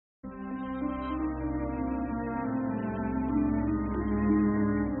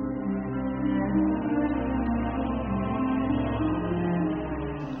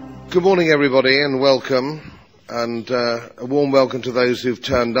Good morning, everybody, and welcome, and a warm welcome to those who've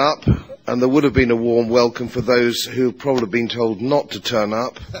turned up, and there would have been a warm welcome for those who've probably been told not to turn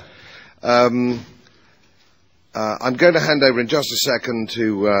up. I'm going to hand over in just a second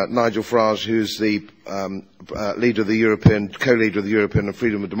to Nigel Farage, who's the leader of the co-leader of the European and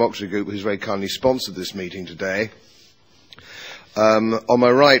Freedom and Democracy Group, who's very kindly sponsored this meeting today. On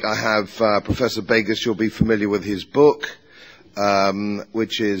my right, I have Professor Bagus. You'll be familiar with his book,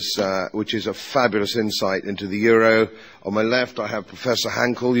 which is a fabulous insight into the euro. On my left, I have Professor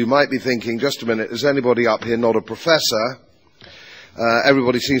Hankel. You might be thinking, just a minute, is anybody up here not a professor?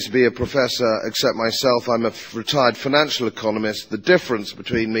 Everybody seems to be a professor except myself. I'm a retired financial economist. The difference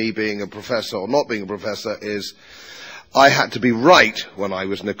between me being a professor or not being a professor is I had to be right when I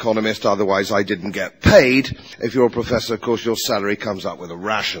was an economist, otherwise I didn't get paid. If you're a professor, of course, your salary comes up with the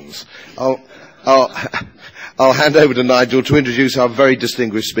rations. I'll hand over to Nigel to introduce our very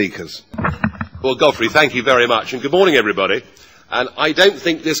distinguished speakers. Well, Godfrey, thank you very much, and good morning, everybody. And I don't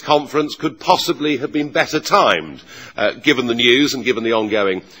think this conference could possibly have been better timed, given the news and given the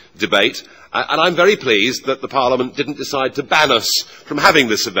ongoing debate. And I'm very pleased that the Parliament didn't decide to ban us from having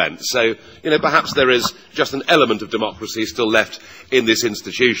this event. So, perhaps there is just an element of democracy still left in this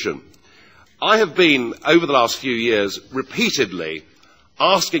institution. I have been, over the last few years, repeatedly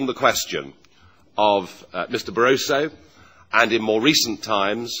asking the question of Mr. Barroso, and in more recent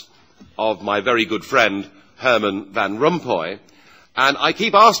times, of my very good friend, Herman Van Rompuy. And I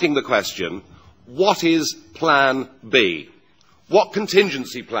keep asking the question, what is Plan B? What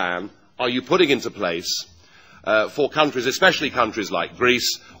contingency plan are you putting into place for countries, especially countries like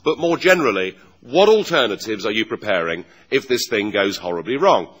Greece, but more generally, what alternatives are you preparing if this thing goes horribly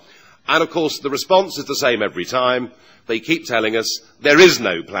wrong? And of course, the response is the same every time. They keep telling us there is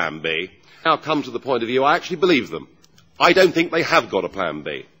no Plan B. Now come to the point of view, I actually believe them. I don't think they have got a Plan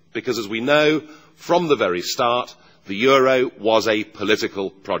B, because as we know from the very start, the euro was a political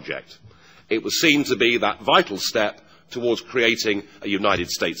project. It was seen to be that vital step towards creating a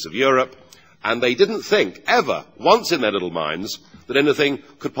United States of Europe, and they didn't think ever, once in their little minds, that anything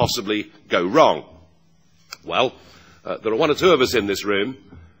could possibly go wrong. Well, there are one or two of us in this room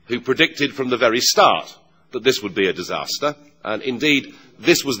who predicted from the very start that this would be a disaster, and indeed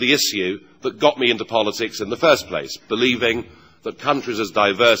this was the issue that got me into politics in the first place, believing that countries as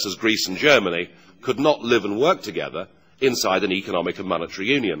diverse as Greece and Germany could not live and work together inside an economic and monetary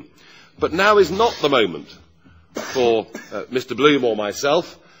union. But now is not the moment for Mr. Bloom or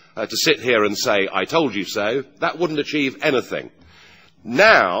myself to sit here and say, I told you so. That wouldn't achieve anything.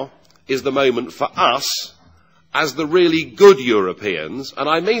 Now is the moment for us, as the really good Europeans, and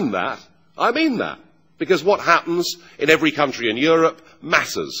I mean that, because what happens in every country in Europe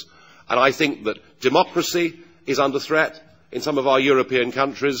matters. And I think that democracy is under threat in some of our European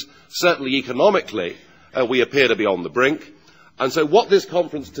countries. Certainly economically, we appear to be on the brink. And so what this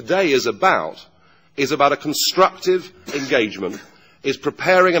conference today is about a constructive engagement, is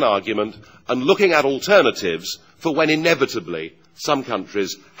preparing an argument and looking at alternatives for when inevitably some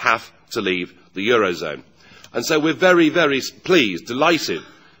countries have to leave the Eurozone. And so we're very, very pleased, delighted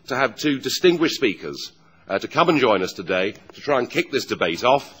to have two distinguished speakers to come and join us today to try and kick this debate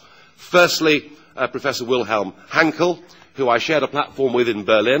off. Firstly, Professor Wilhelm Hankel, who I shared a platform with in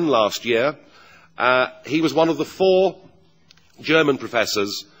Berlin last year. He was one of the 4 German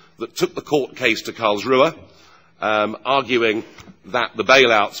professors that took the court case to Karlsruhe, arguing that the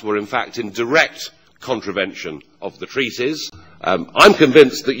bailouts were in fact in direct contravention of the treaties. I'm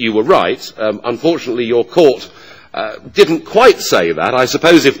convinced that you were right. Unfortunately, your court didn't quite say that. I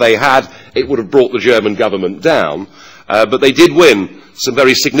suppose if they had, it would have brought the German government down. But they did win some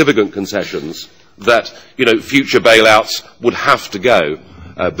very significant concessions that, future bailouts would have to go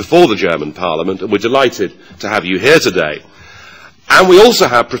before the German Parliament, and we're delighted to have you here today. And we also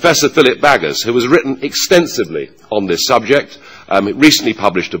have Professor Philipp Bagus, who has written extensively on this subject. He recently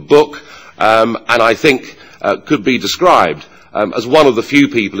published a book, and I think could be described as one of the few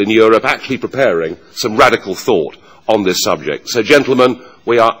people in Europe actually preparing some radical thought on this subject. So, gentlemen,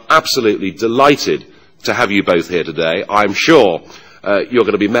 we are absolutely delighted to have you both here today. I'm sure you're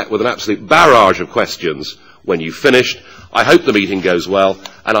going to be met with an absolute barrage of questions when you've finished. I hope the meeting goes well,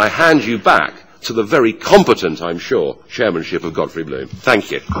 and I hand you back to the very competent, I'm sure, chairmanship of Godfrey Bloom.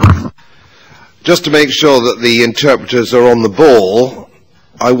 Thank you. Just to make sure that the interpreters are on the ball,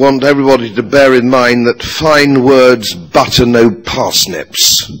 I want everybody to bear in mind that fine words butter no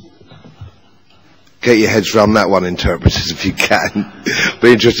parsnips. Get your heads around that one, interpreters, if you can.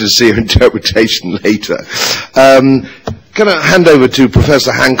 Be interested to see your interpretation later. Going to hand over to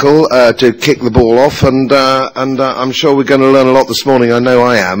Professor Hankel to kick the ball off, and I'm sure we're going to learn a lot this morning. I know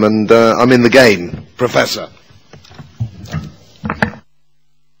I am, and I'm in the game. Professor.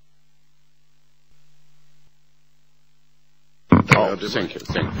 Oh, thank you.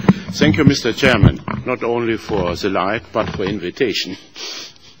 Thank you, Mr. Chairman, not only for the light, but for invitation.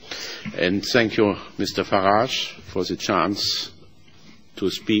 And thank you, Mr. Farage, for the chance to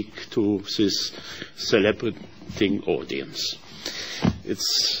speak to this celebrating audience.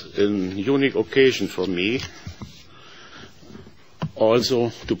 It's a unique occasion for me also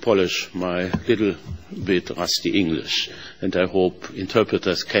to polish my little bit rusty English, and I hope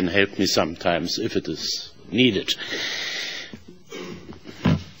interpreters can help me sometimes if it is needed.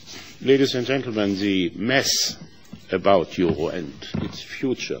 Ladies and gentlemen, the mess about Euro and its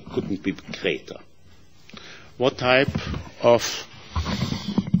future couldn't be greater. What type of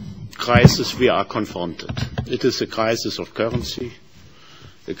crisis we are confronted? It is a crisis of currency,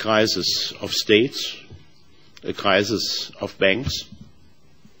 a crisis of states, a crisis of banks.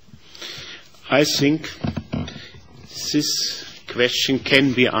 I think this question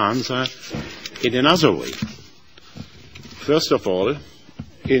can be answered in another way. First of all,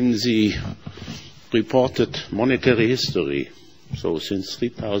 in the reported monetary history, so since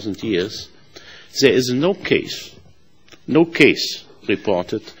 3,000 years, there is no case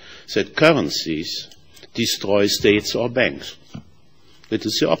reported that currencies destroy states or banks. It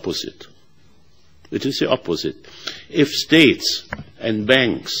is the opposite. It is the opposite. If states and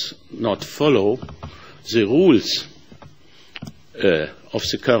banks not follow the rules of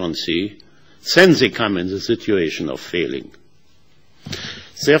the currency, then they come in the situation of failing.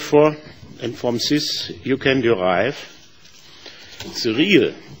 Therefore, and from this you can derive the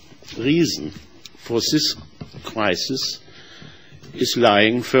real reason for this crisis is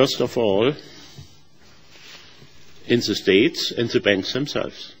lying, first of all, in the states and the banks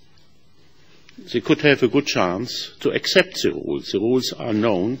themselves. They could have a good chance to accept the rules. The rules are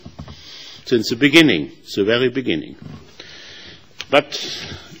known since the beginning, the very beginning. But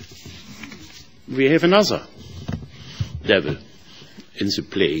we have another devil in the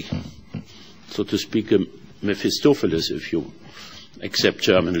play, so to speak, a Mephistopheles, if you accept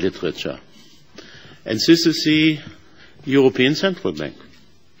German literature. And this is the European Central Bank,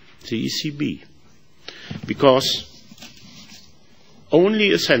 the ECB. Because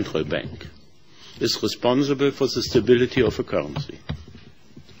only a central bank is responsible for the stability of a currency.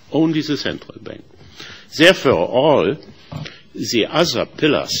 Only the central bank. Therefore, all the other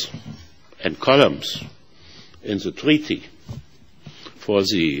pillars and columns in the treaty for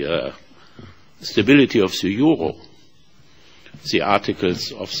the stability of the euro, the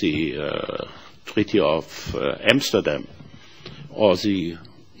articles of the Treaty of Amsterdam, or the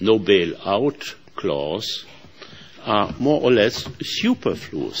no bailout clause, are more or less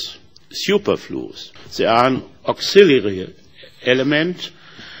superfluous. They are an auxiliary element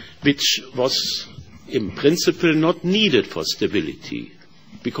which was in principle not needed for stability,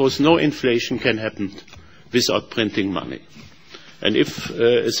 because no inflation can happen without printing money. And if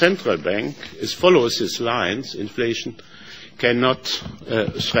a central bank follows these lines, inflation cannot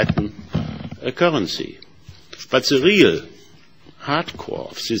threaten a currency. But the real hardcore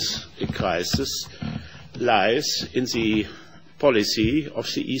of this crisis lies in the policy of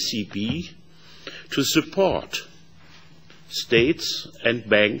the ECB to support states and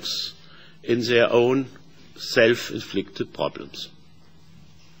banks in their own self-inflicted problems.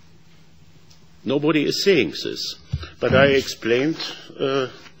 Nobody is saying this, but I explained to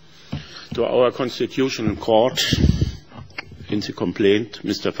our Constitutional Court in the complaint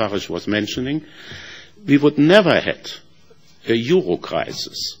Mr. Farage was mentioning, we would never had a euro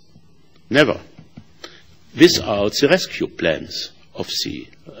crisis, never, without the rescue plans of the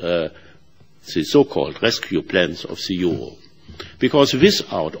so-called rescue plans of the euro. Because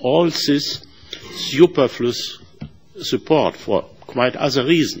without all this superfluous support for quite other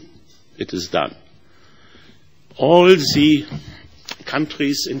reason, it is done. All the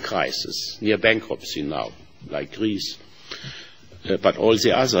countries in crisis, near bankruptcy now, like Greece, but all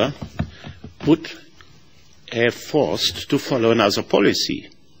the other, would have forced to follow another policy.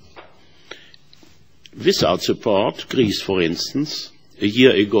 Without support, Greece, for instance, a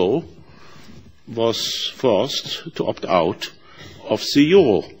year ago, was forced to opt out of the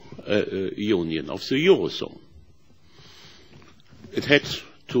Euro Union, of the Eurozone. It had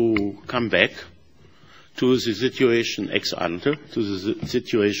to come back to the situation ex ante, to the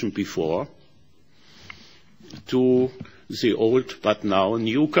situation before, to the old but now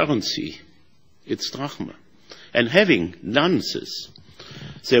new currency, its drachma. And having done this,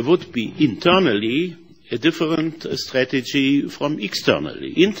 there would be internally a different strategy from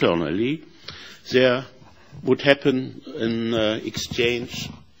externally. Internally, there would happen an exchange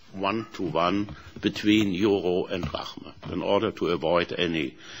one-to-one between euro and drachma in order to avoid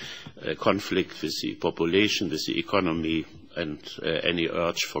any conflict with the population, with the economy, and any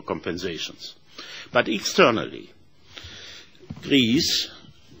urge for compensations. But externally, Greece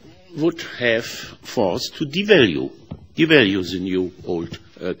would have forced to devalue the new old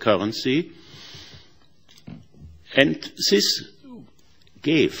currency, and this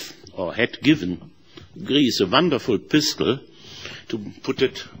gave, or had given, Greece a wonderful pistol to put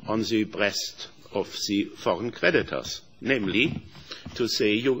it on the breast of the foreign creditors, namely to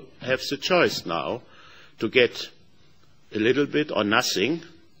say you have the choice now to get a little bit or nothing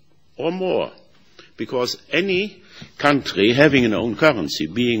or more, because any country having an own currency,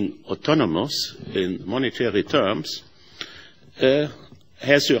 being autonomous in monetary terms,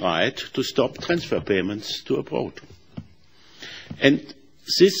 has the right to stop transfer payments to abroad. And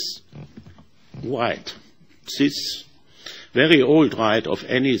this right, this very old right of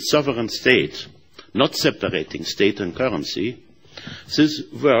any sovereign state, not separating state and currency, this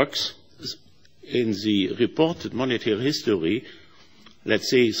works in the reported monetary history, let's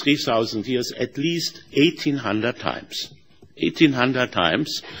say 3,000 years, at least 1,800 times. 1,800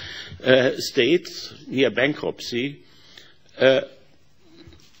 times states near bankruptcy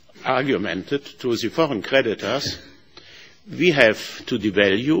argumented to the foreign creditors, we have to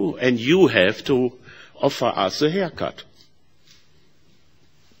devalue and you have to offer us a haircut.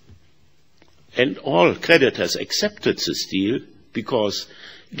 And all creditors accepted this deal because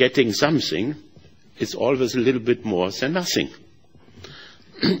getting something is always a little bit more than nothing.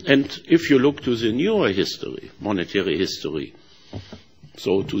 And if you look to the newer history, monetary history,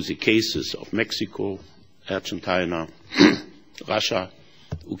 so to the cases of Mexico, Argentina, Russia,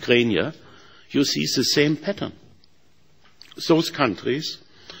 Ukraine, you see the same pattern. Those countries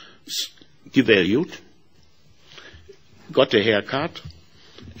devalued, got a haircut,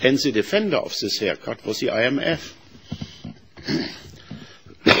 and the defender of this haircut was the IMF,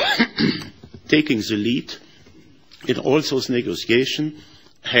 taking the lead in all those negotiations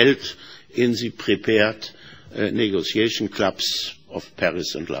held in the prepared negotiation clubs of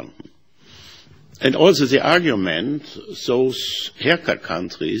Paris and London. And also the argument, those haircut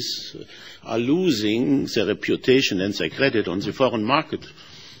countries are losing their reputation and their credit on the foreign market,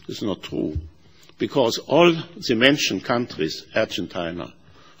 is not true. Because all the mentioned countries, Argentina,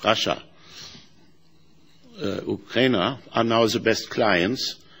 Russia, Ukraine, are now the best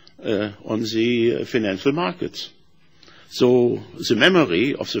clients on the financial markets. So the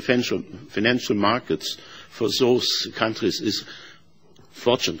memory of the financial markets for those countries is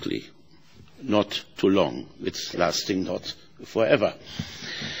fortunately not too long. It's lasting not forever.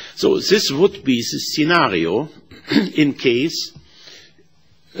 So this would be the scenario in case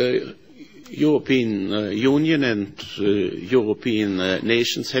European Union and European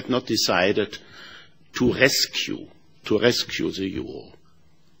nations had not decided to rescue the euro.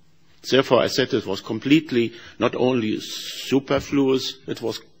 Therefore, I said it was completely not only superfluous, it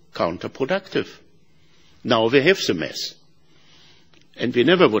was counterproductive. Now we have the mess. And we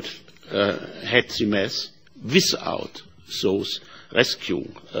never would had the mess without those rescue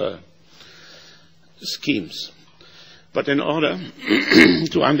schemes. But in order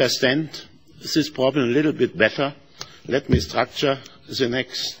to understand this problem a little bit better, let me structure the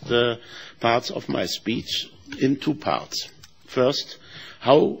next parts of my speech in two parts. First,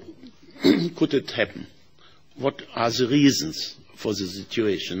 how could it happen? What are the reasons for the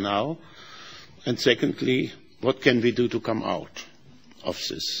situation now? And secondly, what can we do to come out of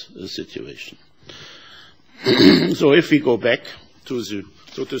this situation? So if we go back to the,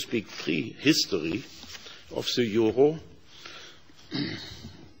 so to speak, pre-history of the euro,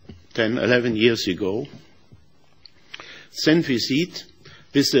 10, 11 years ago, then we see it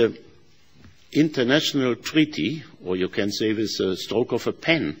with the international treaty, or you can say with a stroke of a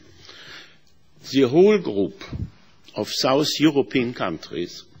pen, the whole group of South European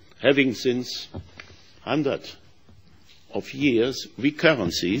countries, having since hundreds of years weak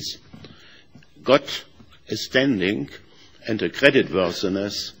currencies, got a standing and a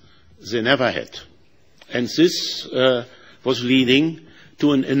creditworthiness they never had. And this was leading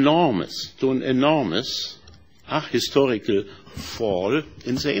to an enormous historical fall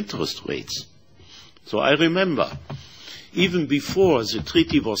in the interest rates. So I remember, even before the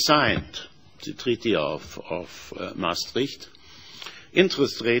treaty was signed, the Treaty of Maastricht,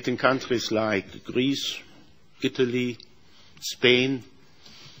 interest rate in countries like Greece, Italy, Spain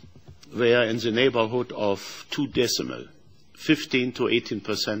were in the neighborhood of 2 decimal, 15 to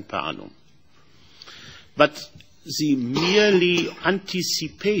 18% per annum. But the merely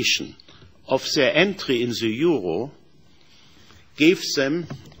anticipation of their entry in the euro gave them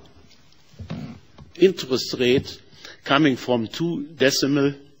interest rate coming from 2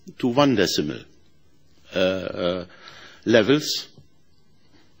 decimal to 1 decimal levels,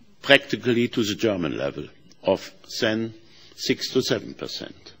 practically to the German level of then 6 to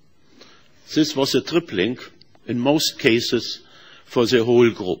 7%. This was a tripling in most cases for the whole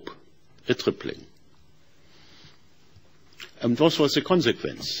group, a tripling. And what was the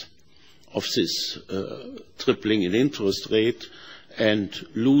consequence of this tripling in interest rate and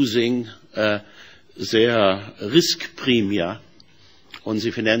losing their risk premia on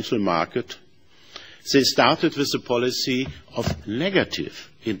the financial market? They started with a policy of negative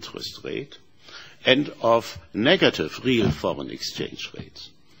interest rate and of negative real foreign exchange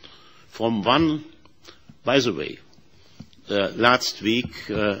rates. From one, by the way, last week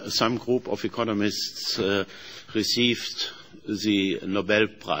some group of economists received the Nobel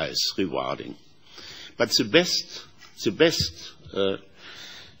Prize rewarding. But the best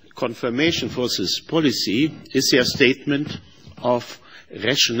confirmation for this policy is their statement of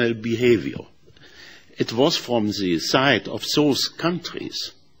rational behavior. It was from the side of those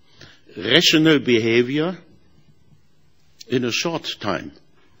countries, rational behavior in a short time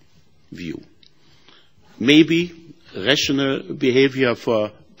view. Maybe rational behavior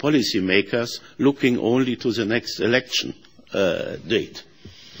for policymakers looking only to the next election date.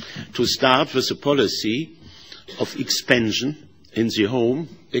 To start with a policy of expansion in the home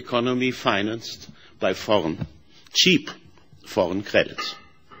economy financed by cheap foreign credits.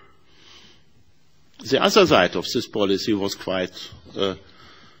 The other side of this policy was quite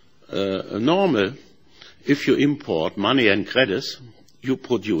normal. If you import money and credits, you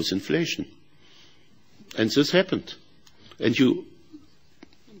produce inflation. And this happened. And you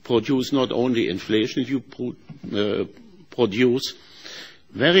produce not only inflation, you produce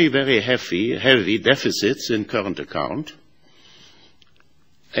very, very heavy deficits in current account,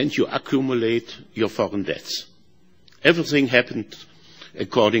 and you accumulate your foreign debts. Everything happened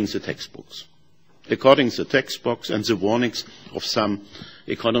according to the textbooks. According to the textbooks and the warnings of some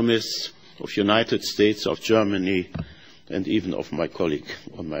economists of United States, of Germany, and even of my colleague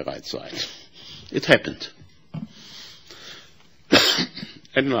on my right side. It happened.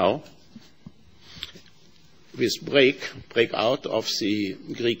 And now, with breakout of the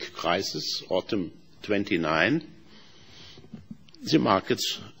Greek crisis, autumn 29, the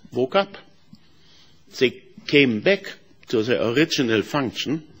markets woke up. They came back to their original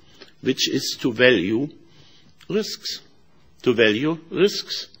function, which is to value risks. To value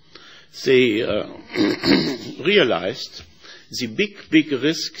risks. They realized the big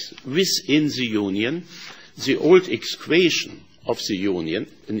risks within the Union, the old equation of the Union,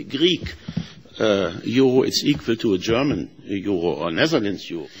 in Greek euro is equal to a German euro or Netherlands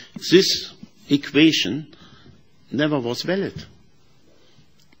euro. This equation never was valid.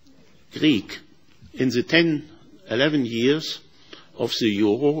 Greek, in the 10, 11 years of the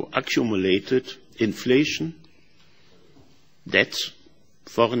euro, accumulated inflation, debts,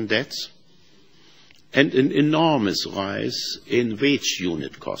 foreign debts, and an enormous rise in wage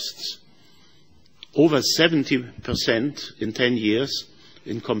unit costs. Over 70% in 10 years,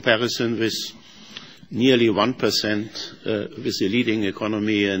 in comparison with nearly 1% with the leading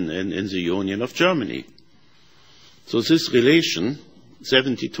economy in the Union of Germany. So this relation,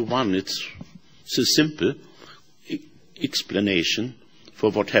 70 to 1, it's a simple explanation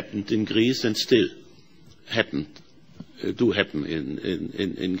for what happened in Greece and still do happen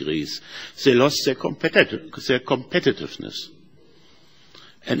in Greece. They lost their competitiveness.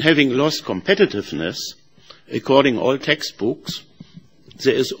 And having lost competitiveness, according to all textbooks,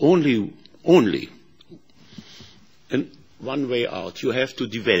 there is only one way out. You have to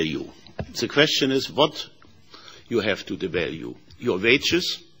devalue. The question is what you have to devalue, your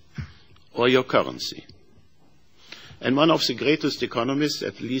wages or your currency. And one of the greatest economists,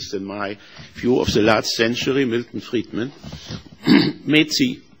 at least in my view of the last century, Milton Friedman, made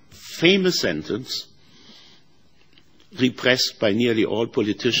the famous sentence, repressed by nearly all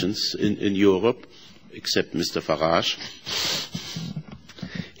politicians in Europe, except Mr. Farage.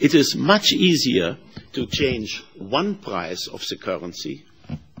 It is much easier to change one price of the currency,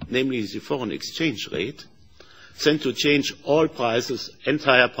 namely the foreign exchange rate, than to change all prices,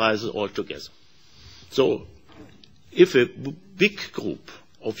 entire prices altogether. So, if a big group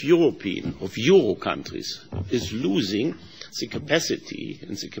of Euro countries is losing the capacity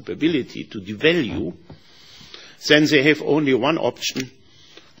and the capability to devalue, then they have only one option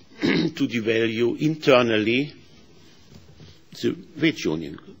to devalue internally the wage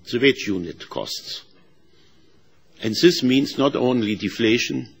unit costs. And this means not only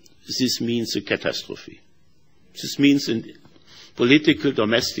deflation, this means a catastrophe. This means a political,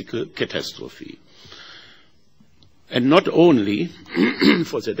 domestic catastrophe. And not only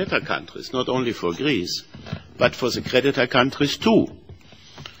for the debtor countries, not only for Greece, but for the creditor countries too.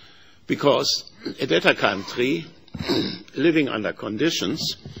 Because a debtor country living under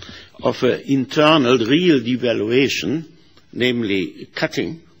conditions of an internal real devaluation, namely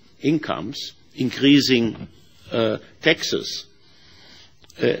cutting incomes, increasing taxes,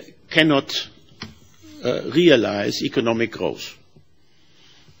 cannot realize economic growth.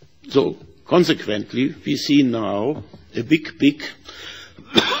 So consequently, we see now a big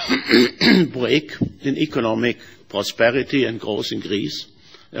break in economic prosperity and growth in Greece,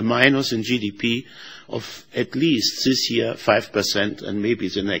 a minus in GDP of at least this year 5% and maybe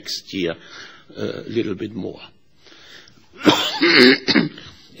the next year a little bit more.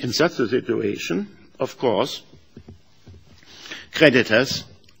 In such a situation, of course, creditors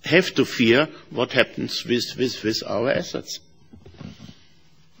have to fear what happens with our assets.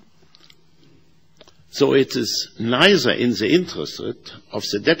 So it is neither in the interest of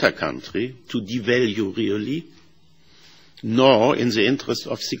the debtor country to devalue really, nor in the interest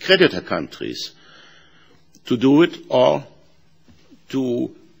of the creditor countries to do it or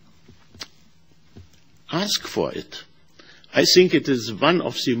to ask for it. I think it is one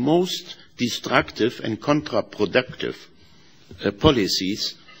of the most destructive and counterproductive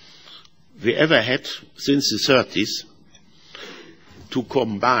policies we ever had since the 30s to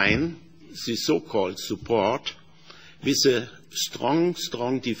combine the so-called support with a strong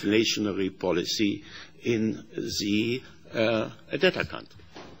deflationary policy in the debtor country.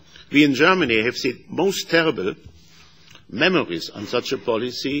 We in Germany have the most terrible memories on such a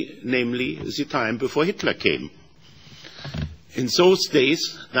policy, namely the time before Hitler came. In those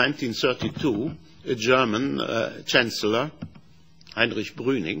days, 1932, a German chancellor, Heinrich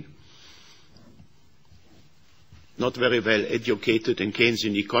Brüning, not very well educated in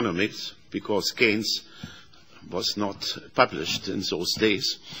Keynesian economics, because Keynes was not published in those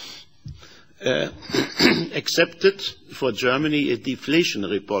days, accepted for Germany a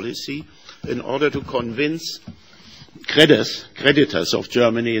deflationary policy in order to convince creditors of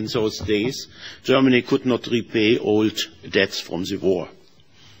Germany in those days Germany could not repay old debts from the war.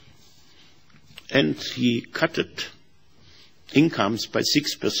 And he cut incomes by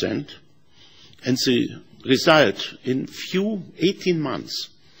 6%, and the result in 18 months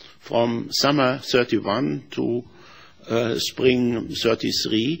from summer 31 to spring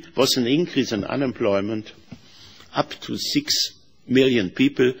 33 was an increase in unemployment up to 6 million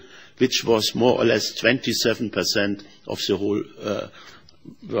people, which was more or less 27% of the whole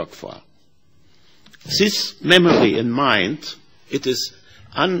workforce. This memory in mind, it is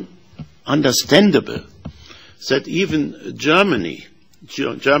understandable that even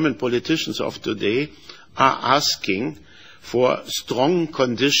German politicians of today are asking for strong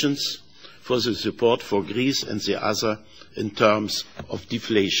conditions for the support for Greece and the other in terms of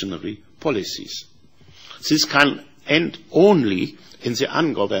deflationary policies. This can end only in the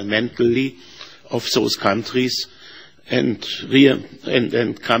ungovernmentally of those countries and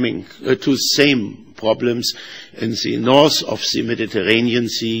coming to same problems in the north of the Mediterranean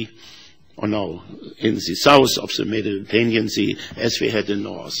Sea, or now in the south of the Mediterranean Sea, as we had in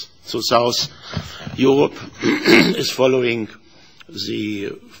north. So South Europe is following the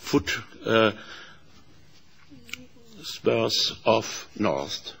footsteps of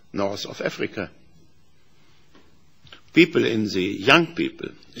north of Africa. Young people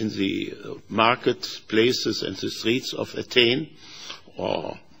in the marketplaces and the streets of Athens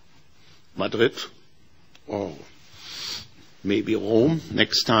or Madrid or maybe Rome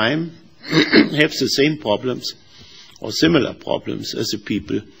next time have the same problems or similar problems as the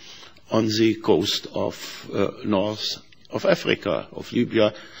people on the coast of north of Africa, of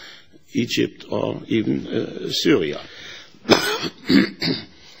Libya, Egypt, or even Syria.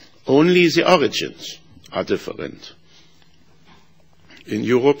 Only the origins are different. In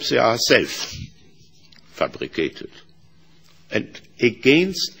Europe, they are self-fabricated and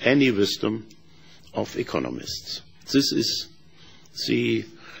against any wisdom of economists. This is the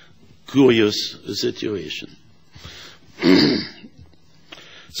curious situation.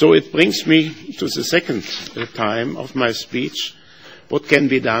 So it brings me to the second time of my speech, what can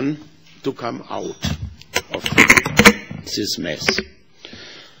be done to come out of this mess.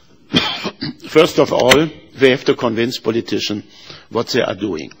 First of all, we have to convince politicians what they are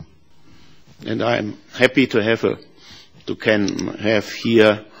doing. And I'm happy to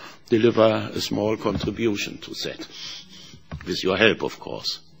deliver a small contribution to that, with your help, of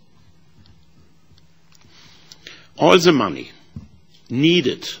course. all the money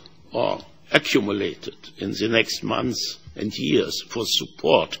needed or accumulated in the next months and years for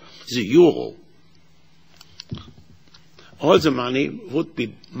support the euro, all the money would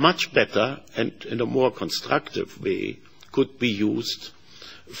be much better and in a more constructive way could be used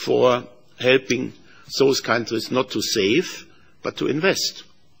for helping those countries not to save, but to invest,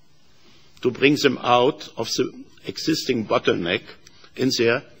 to bring them out of the existing bottleneck in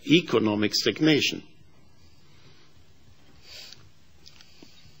their economic stagnation.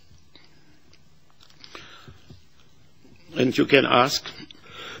 And you can ask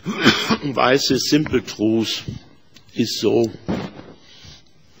why this simple truth is so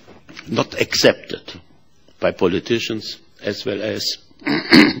not accepted by politicians as well as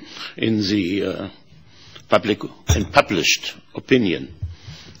in the public and published opinion.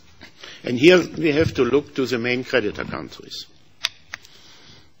 And here we have to look to the main creditor countries.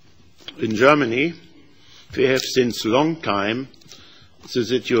 In Germany, we have since a long time the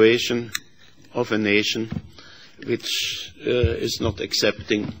situation of a nation which is not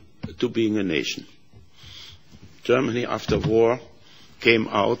accepting to being a nation. Germany, after war, came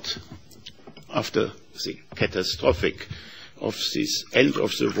out after the catastrophic of this end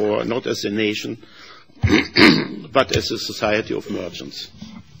of the war, not as a nation, but as a society of merchants.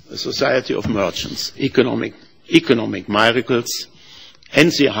 A society of merchants, economic miracles,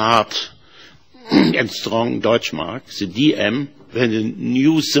 and the hard and strong Deutschmark, the DM, were the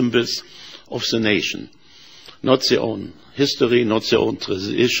new symbols of the nation. Not their own history, not their own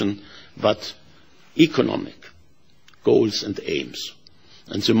tradition, but economic goals and aims.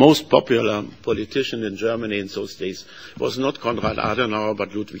 And the most popular politician in Germany in those days was not Konrad Adenauer,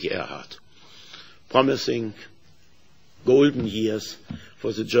 but Ludwig Erhard, promising golden years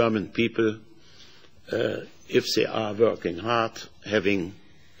for the German people if they are working hard, having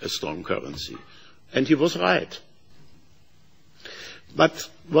a strong currency. And he was right. But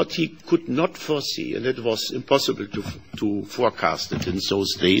what he could not foresee, and it was impossible to forecast it in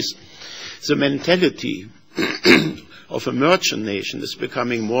those days, the mentality of a merchant nation is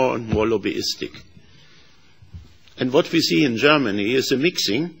becoming more and more lobbyistic. And what we see in Germany is a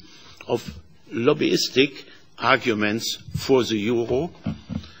mixing of lobbyistic arguments for the euro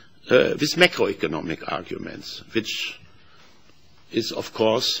with macroeconomic arguments, which is, of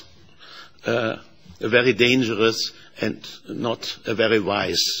course, a very dangerous and not a very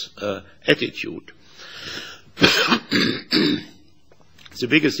wise attitude. The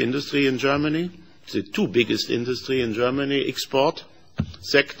biggest industry in Germany, the two biggest industry in Germany, export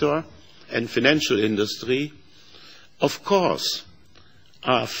sector and financial industry, of course,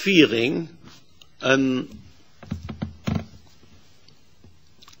 are fearing a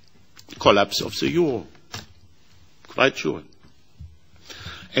collapse of the euro. Quite sure.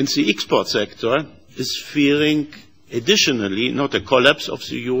 And the export sector is fearing additionally not a collapse of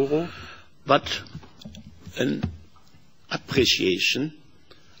the euro, but an appreciation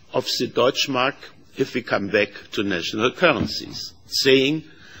of the Deutschmark if we come back to national currencies, saying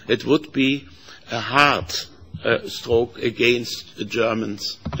it would be a hard stroke against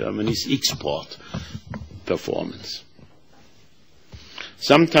Germany's export performance.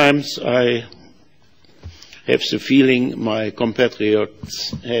 Sometimes I have the feeling my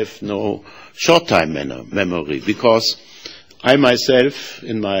compatriots have no short-time memory, because I myself,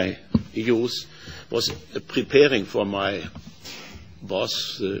 in my youth, was preparing for my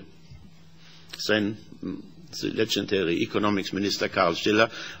boss, then the legendary economics minister Karl Stiller,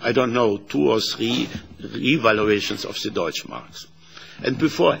 I don't know, 2 or 3 revaluations of the Deutschmarks. And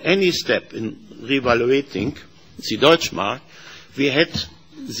before any step in revaluating the Deutschmark, we had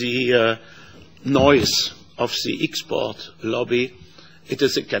the noise of the export lobby. It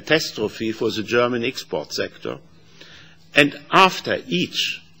is a catastrophe for the German export sector. And after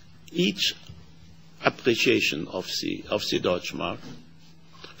each appreciation of the Deutschmark,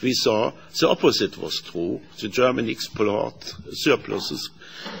 we saw the opposite was true. The German export surpluses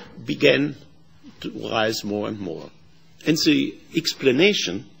began to rise more and more. And the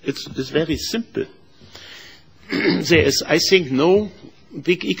explanation is very simple. There is, I think, no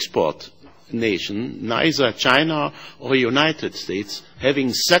big export nation, neither China or United States,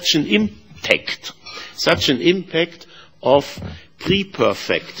 having such an impact of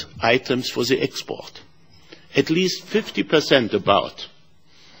pre-perfect items for the export. At least 50% about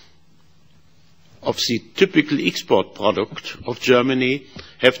of the typical export product of Germany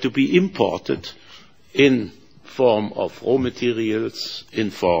have to be imported in form of raw materials,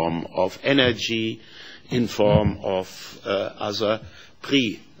 in form of energy, in form of other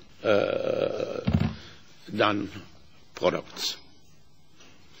done products.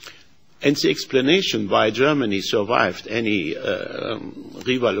 And the explanation why Germany survived any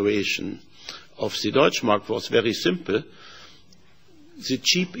revaluation of the Deutschmark was very simple. The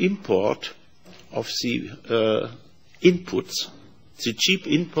cheap import of the inputs, the cheap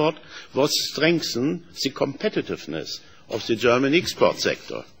import was strengthen the competitiveness of the German export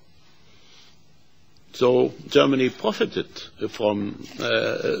sector. So Germany profited from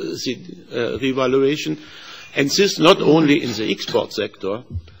the revaluation, and this not only in the export sector,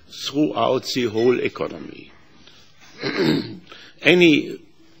 throughout the whole economy. Any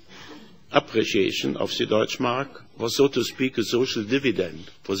appreciation of the Deutschmark was, so to speak, a social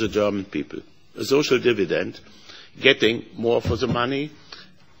dividend for the German people. A social dividend, getting more for the money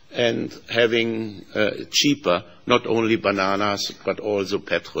and having cheaper not only bananas but also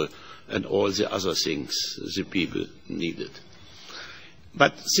petrol and all the other things the people needed.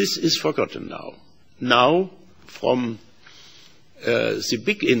 But this is forgotten now. Now, from the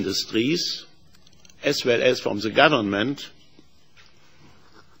big industries, as well as from the government,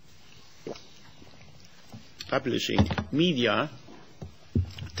 publishing media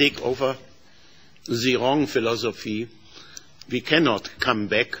take over the wrong philosophy. We cannot come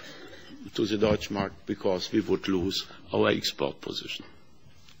back to the Deutschmark because we would lose our export position,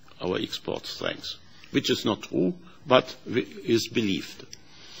 our export strength, which is not true, but is believed.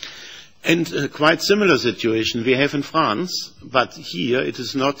 And a quite similar situation we have in France, but here it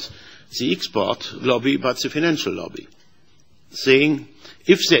is not the export lobby, but the financial lobby, saying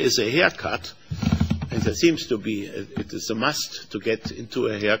if there is a haircut, and there seems to be, it is a must to get into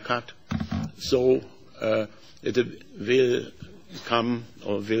a haircut, so it will come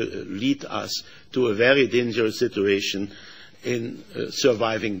or will lead us to a very dangerous situation in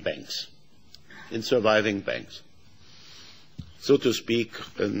surviving banks. In surviving banks. So to speak,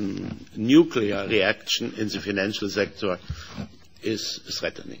 a nuclear reaction in the financial sector is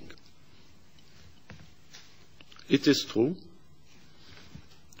threatening. It is true,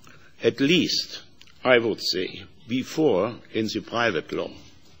 at least, I would say, before in the private law,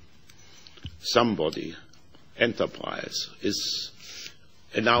 somebody, enterprise, is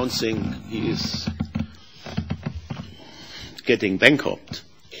announcing he is getting bankrupt,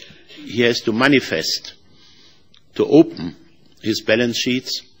 he has to manifest, to open his balance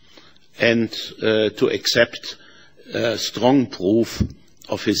sheets and to accept strong proof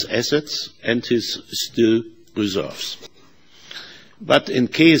of his assets and his still reserves. But in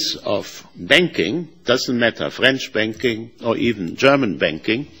case of banking, doesn't matter, French banking or even German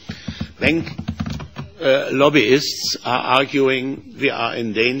banking, bank lobbyists are arguing we are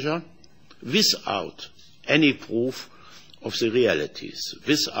in danger without any proof of the realities,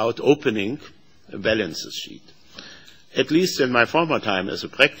 without opening a balance sheet. At least in my former time as a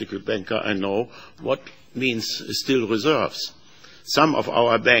practical banker, I know what means still reserves. Some of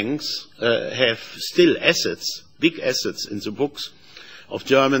our banks have still assets, big assets in the books of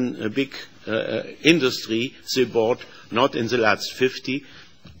German big industry they bought not in the last 50,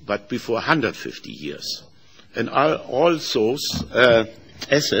 but before 150 years. And all those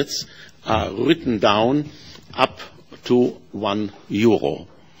assets are written down up to €1.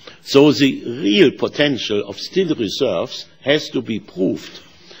 So the real potential of still reserves has to be proved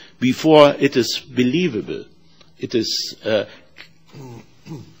before it is believable. It is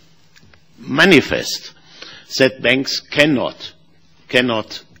manifest that banks cannot,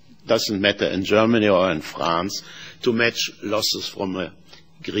 doesn't matter in Germany or in France, to match losses from a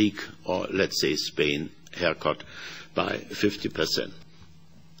Greek or, let's say, Spain haircut by 50%.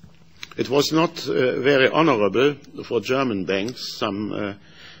 It was not very honorable for German banks some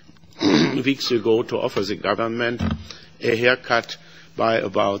weeks ago to offer the government a haircut by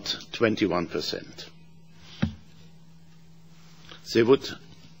about 21%. They would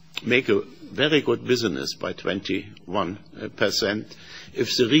make a very good business by 21%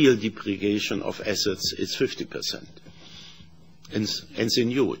 if the real depreciation of assets is 50%. And they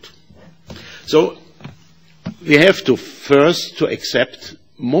knew it. So we have to first to accept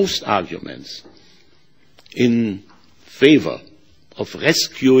most arguments in favor of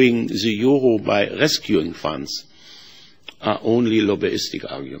rescuing the euro by rescuing funds are only lobbyistic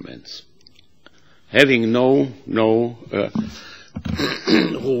arguments, having no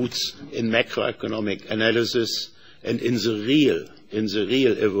roots in macroeconomic analysis and in the real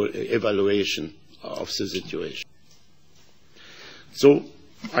evaluation of the situation. So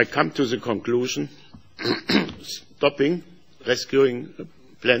I come to the conclusion, stopping rescuing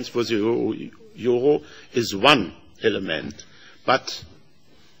plans for the euro is one element, but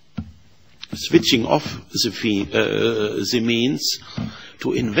switching off the means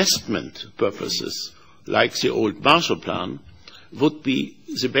to investment purposes, like the old Marshall Plan, would be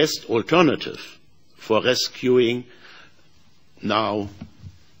the best alternative for rescuing now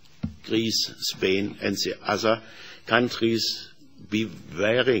Greece, Spain, and the other countries,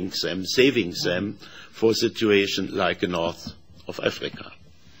 bewaring them, saving them for a situation like the north of Africa,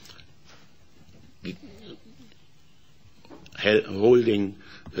 holding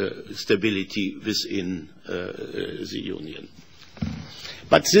stability within the Union.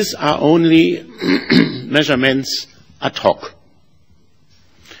 But these are only measurements ad hoc.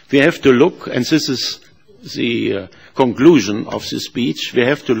 We have to look, and this is the conclusion of the speech, we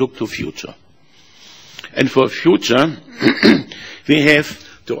have to look to future. And for future, we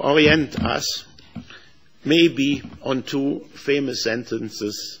have to orient us maybe on two famous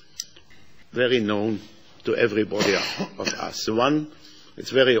sentences very known to everybody of us. The one,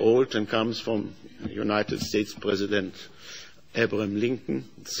 it's very old and comes from United States President Abraham Lincoln,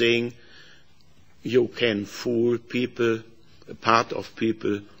 saying, you can fool people, a part of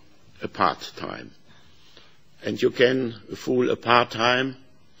people, a part-time. And you can fool a part-time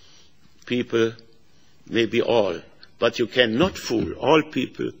people, maybe all. But you cannot fool all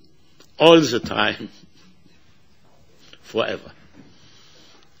people all the time, forever.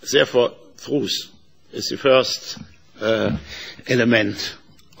 Therefore, truth is the first element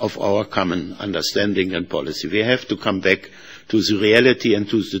of our common understanding and policy. We have to come back to the reality and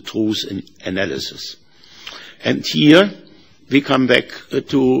to the truth in analysis. And here we come back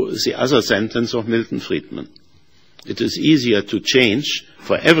to the other sentence of Milton Friedman. It is easier to change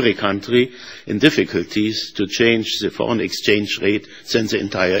for every country in difficulties to change the foreign exchange rate than the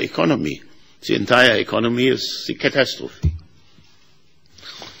entire economy. The entire economy is the catastrophe.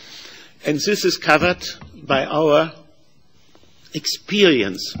 And this is covered by our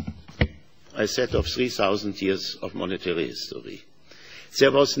experience, I said, of 3,000 years of monetary history.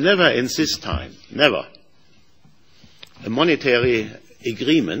 There was never in this time, never, a monetary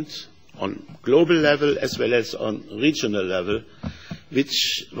agreement on global level as well as on regional level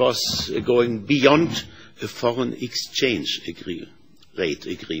which was going beyond a foreign exchange rate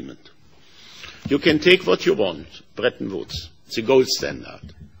agreement. You can take what you want, Bretton Woods, the gold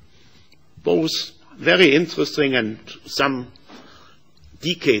standard. Both very interesting and some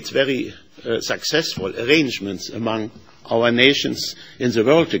decades very successful arrangements among our nations in the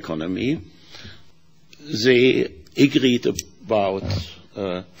world economy. They agreed about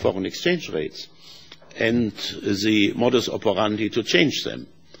foreign exchange rates and the modus operandi to change them.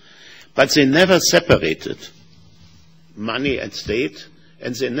 But they never separated money and state,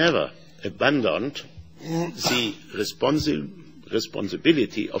 and they never abandoned the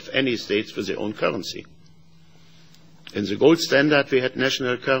responsibility of any state for their own currency. In the gold standard we had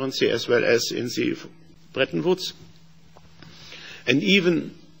national currency as well as in the Bretton Woods. And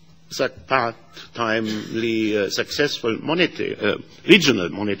even that part-timely successful regional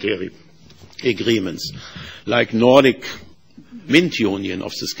monetary agreements like Nordic Mint Union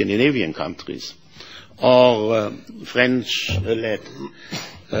of the Scandinavian countries or French-led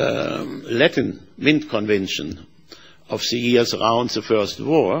Latin Mint Convention of the years around the First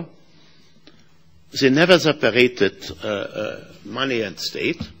War, they never separated money and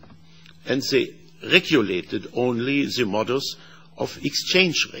state, and they regulated only the modus of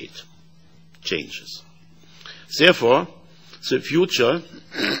exchange rate changes. Therefore, the future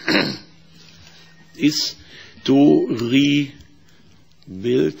is to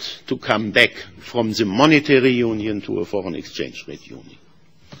rebuild, to come back from the monetary union to a foreign exchange rate union.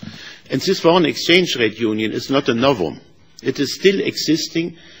 And this foreign exchange rate union is not a novum. It is still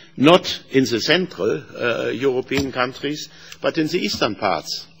existing, not in the central European countries, but in the eastern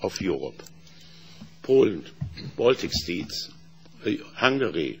parts of Europe. Poland, Baltic states,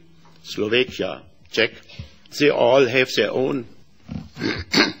 Hungary, Slovakia, Czech, they all have their own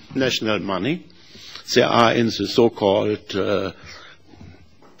national money. They are in the so-called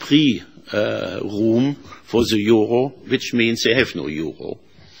pre-room for the euro, which means they have no euro.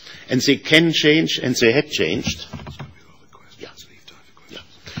 And they can change, and they had changed.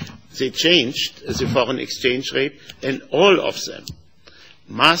 They changed the foreign exchange rate, and all of them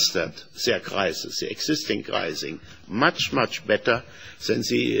mastered their crisis, the existing crisis, much, much better than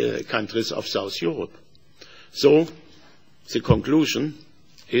the countries of South Europe. So the conclusion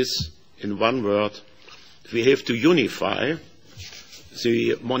is, in one word, we have to unify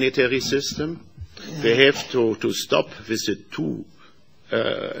the monetary system. We have to stop with the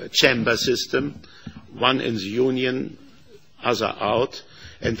two-chamber system, one in the union, other out,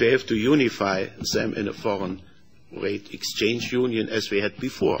 and we have to unify them in a foreign rate exchange union as we had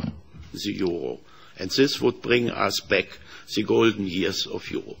before the euro. And this would bring us back the golden years of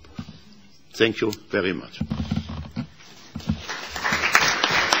Europe. Thank you very much.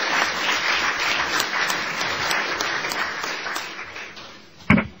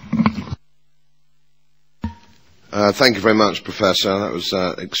 Thank you very much, Professor. That was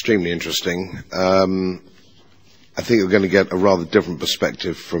extremely interesting. I think we're going to get a rather different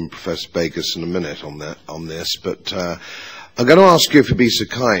perspective from Professor Bagus in a minute on this, but I'm going to ask you, if you'd be so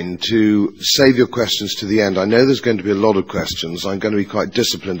kind, to save your questions to the end. I know there's going to be a lot of questions. I'm going to be quite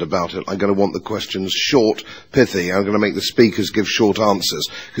disciplined about it. I'm going to want the questions short, pithy. I'm going to make the speakers give short answers,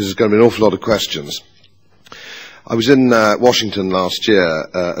 because there's going to be an awful lot of questions. I was in Washington last year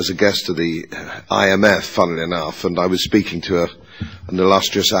as a guest to the IMF, funnily enough, and I was speaking to an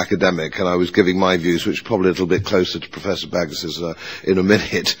illustrious academic, and I was giving my views, which are probably a little bit closer to Professor Bagus's in a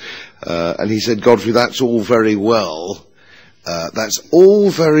minute. And he said, Godfrey, that's all very well. That's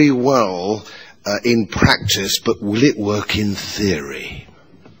all very well in practice, but will it work in theory?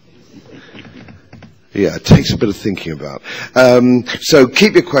 Yeah, it takes a bit of thinking about. So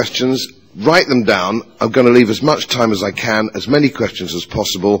keep your questions. Write them down. I'm going to leave as much time as I can, as many questions as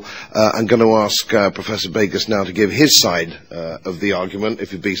possible. I'm going to ask Professor Bagus now to give his side of the argument,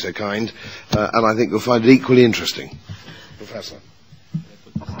 if you'd be so kind, and I think you'll find it equally interesting. Professor.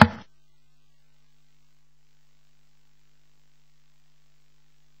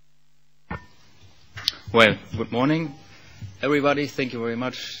 Well, good morning, everybody. Thank you very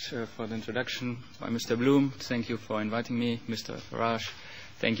much for the introduction by Mr. Bloom. Thank you for inviting me, Mr. Farage.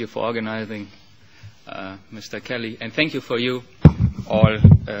 Thank you for organizing, Mr. Kelly, and thank you for you all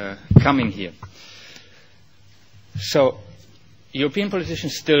coming here. So, European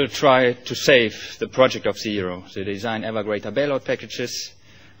politicians still try to save the project of the euro. They design ever greater bailout packages.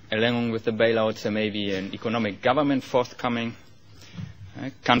 Along with the bailouts, there may be an economic government forthcoming.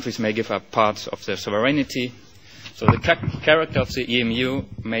 Countries may give up parts of their sovereignty. So the character of the EMU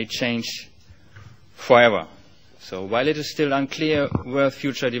may change forever. So while it is still unclear where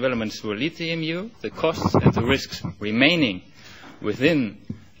future developments will lead the EMU, the costs and the risks remaining within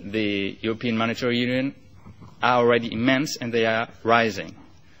the European Monetary Union are already immense, and they are rising.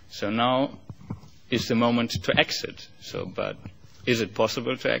 So now is the moment to exit. But is it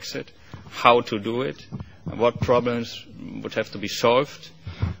possible to exit? How to do it? What problems would have to be solved?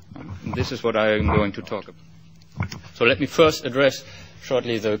 This is what I am going to talk about. So let me first address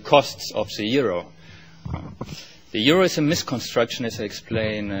shortly the costs of the euro. The euro is a misconstruction, as I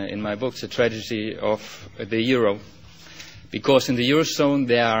explain in my book, The Tragedy of the Euro, because in the eurozone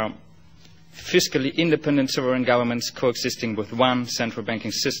there are fiscally independent sovereign governments coexisting with one central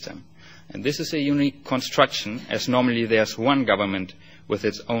banking system. And this is a unique construction, as normally there's one government with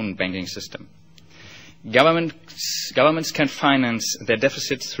its own banking system. Governments can finance their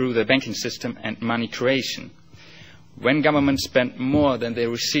deficits through the banking system and money creation. When governments spend more than they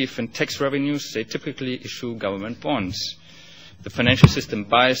receive in tax revenues, they typically issue government bonds. The financial system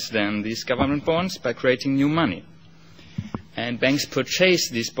buys then these government bonds by creating new money. And banks purchase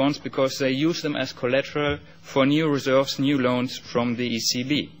these bonds because they use them as collateral for new reserves, new loans from the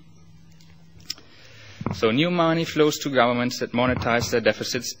ECB. So new money flows to governments that monetize their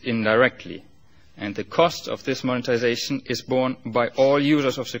deficits indirectly. And the cost of this monetization is borne by all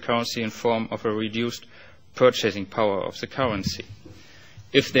users of the currency in form of a reduced purchasing power of the currency.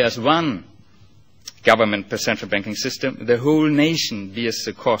 If there's one government per central banking system, the whole nation bears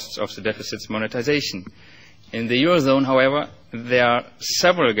the costs of the deficit's monetization. In the Eurozone, however, there are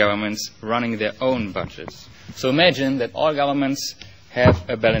several governments running their own budgets. So imagine that all governments have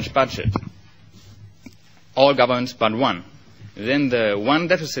a balanced budget. All governments but one. Then the one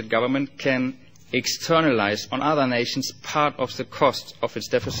deficit government can externalize on other nations part of the cost of its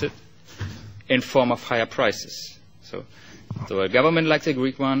deficit in form of higher prices. So a government like the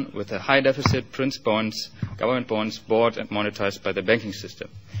Greek one with a high deficit prints bonds, government bonds bought and monetized by the banking system.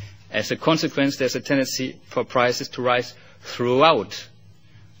 As a consequence, there's a tendency for prices to rise throughout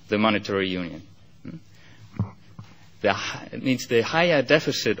the monetary union. It means the higher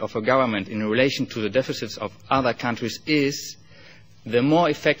deficit of a government in relation to the deficits of other countries is, the more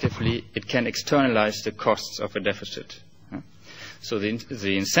effectively it can externalize the costs of a deficit. So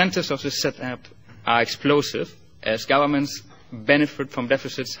the incentives of this setup are explosive, as governments benefit from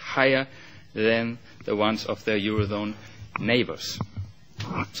deficits higher than the ones of their Eurozone neighbors.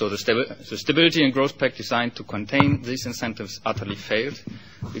 So the Stability and Growth Pact designed to contain these incentives utterly failed,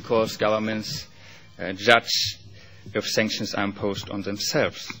 because governments judge if sanctions are imposed on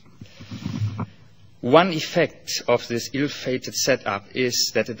themselves. One effect of this ill-fated setup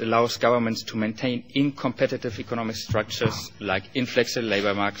is that it allows governments to maintain incompetitive economic structures like inflexible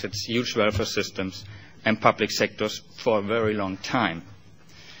labor markets, huge welfare systems, and public sectors for a very long time.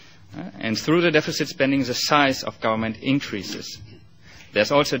 And through the deficit spending, the size of government increases.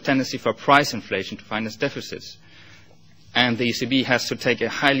 There's also a tendency for price inflation to finance deficits. And the ECB has to take a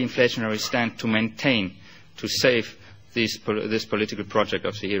highly inflationary stand to to save this political project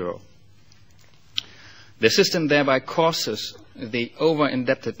of the euro. The system thereby causes the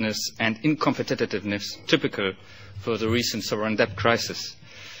over-indebtedness and incompetitiveness typical for the recent sovereign debt crisis.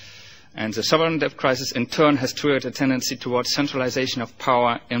 And the sovereign debt crisis in turn has triggered a tendency towards centralization of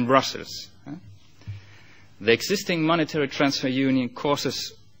power in Brussels. The existing monetary transfer union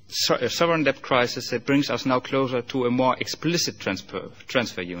causes a sovereign debt crisis that brings us now closer to a more explicit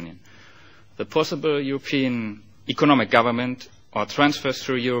transfer union. The possible European economic government or transfers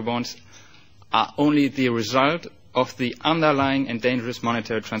through Eurobonds are only the result of the underlying and dangerous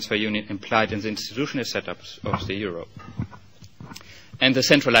monetary transfer union implied in the institutional setups of the euro. And the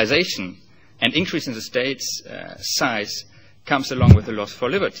centralization and increase in the state's size comes along with the loss for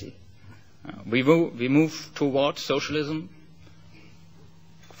liberty. We move towards socialism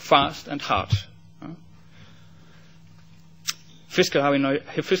fast and hard. Fiscal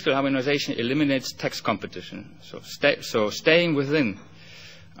harmonization eliminates tax competition. So staying within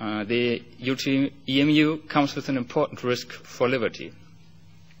the EMU comes with an important risk for liberty.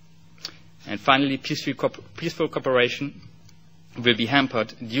 And finally, peaceful cooperation will be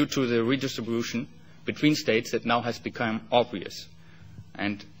hampered due to the redistribution between states that now has become obvious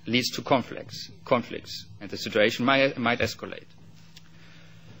and leads to conflicts, and the situation might escalate.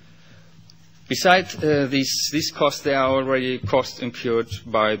 Besides these costs, there are already costs incurred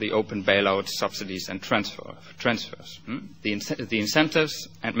by the open bailouts, subsidies, and transfers. The incentives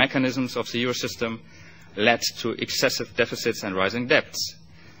and mechanisms of the euro system led to excessive deficits and rising debts.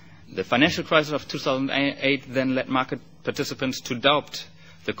 The financial crisis of 2008 then led market participants to doubt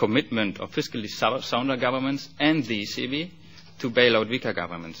the commitment of fiscally sounder governments and the ECB to bail out weaker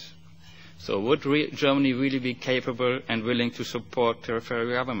governments. So would Germany really be capable and willing to support peripheral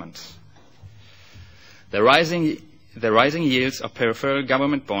governments? The rising yields of peripheral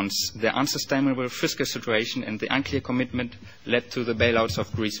government bonds, the unsustainable fiscal situation, and the unclear commitment led to the bailouts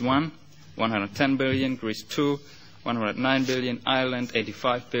of Greece 1, 110 billion, Greece 2, 109 billion, Ireland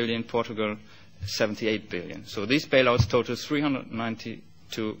 85 billion, Portugal 78 billion. So these bailouts total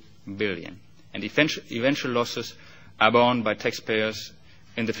 392 billion. And eventual losses are borne by taxpayers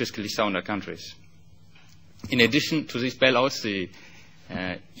in the fiscally sounder countries. In addition to these bailouts, the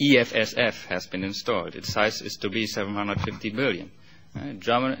EFSF has been installed. Its size is to be 750 billion. The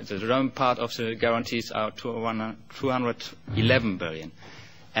German part of the guarantees are 211 billion.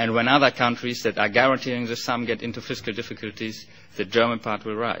 And when other countries that are guaranteeing the sum get into fiscal difficulties, the German part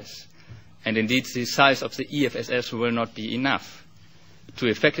will rise. And indeed, the size of the EFSF will not be enough. To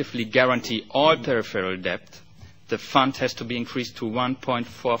effectively guarantee all peripheral debt, the fund has to be increased to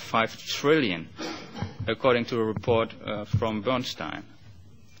 1.45 trillion, according to a report from Bernstein.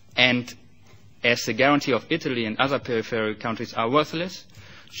 And as the guarantee of Italy and other peripheral countries are worthless,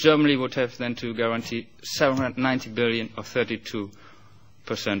 Germany would have then to guarantee 790 billion or 32%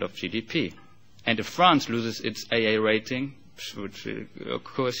 of GDP. And if France loses its AA rating, which will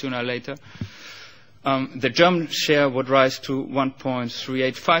occur sooner or later, the German share would rise to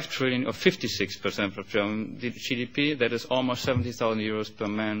 1.385 trillion or 56% of German GDP. That is almost 70,000 euros per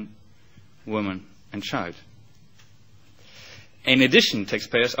man, woman and child. In addition,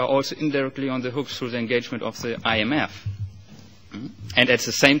 taxpayers are also indirectly on the hook through the engagement of the IMF. And at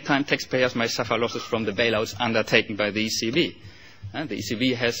the same time, taxpayers may suffer losses from the bailouts undertaken by the ECB. The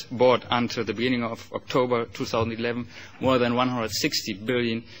ECB has bought until the beginning of October 2011 more than 160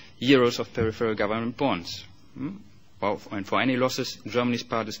 billion euros of peripheral government bonds. And for any losses, Germany's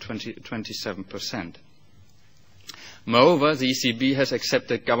part is 27%. Moreover, the ECB has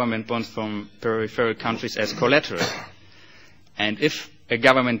accepted government bonds from peripheral countries as collateral. And if a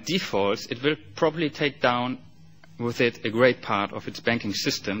government defaults, it will probably take down with it a great part of its banking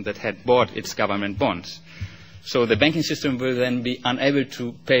system that had bought its government bonds. So the banking system will then be unable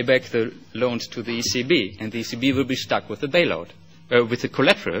to pay back the loans to the ECB, and the ECB will be stuck with the bailout, with the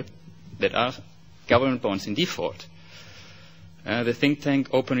collateral that are government bonds in default. The think tank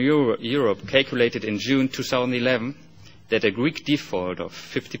Open Europe calculated in June 2011 that a Greek default of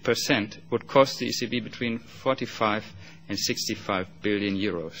 50% would cost the ECB between 45 and 65 billion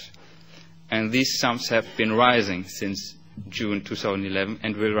euros. And these sums have been rising since June 2011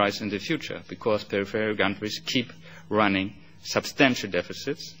 and will rise in the future because peripheral countries keep running substantial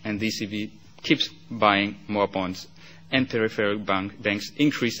deficits and the ECB keeps buying more bonds and peripheral banks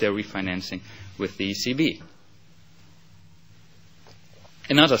increase their refinancing with the ECB.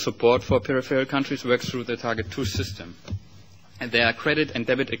 Another support for peripheral countries works through the Target 2 system. And there are credit and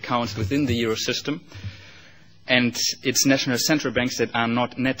debit accounts within the euro system and its national central banks that are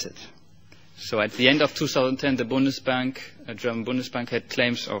not netted. So at the end of 2010, the Bundesbank, German Bundesbank, had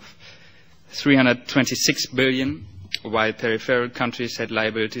claims of 326 billion, while peripheral countries had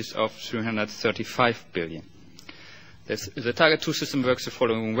liabilities of 335 billion. The Target 2 system works the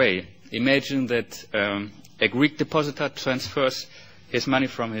following way. Imagine that a Greek depositor transfers his money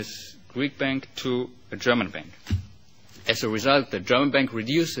from his Greek bank to a German bank. As a result, the German bank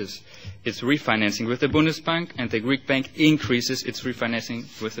reduces its refinancing with the Bundesbank, and the Greek bank increases its refinancing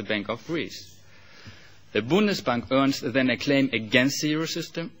with the Bank of Greece. The Bundesbank earns then a claim against the euro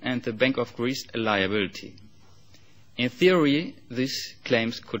system, and the Bank of Greece a liability. In theory, these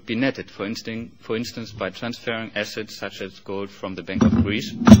claims could be netted, for instance, by transferring assets such as gold from the Bank of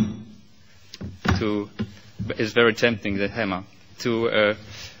Greece to, it's very tempting, the hammer, to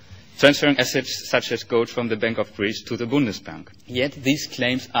transferring assets such as gold from the Bank of Greece to the Bundesbank. Yet these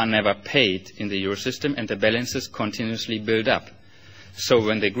claims are never paid in the euro system, and the balances continuously build up. So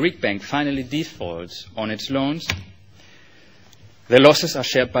when the Greek bank finally defaults on its loans, the losses are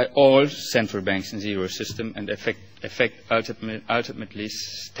shared by all central banks in the euro system and affect ultimately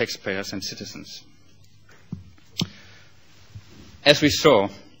taxpayers and citizens. As we saw,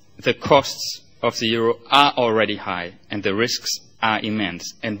 the costs of the euro are already high and the risks are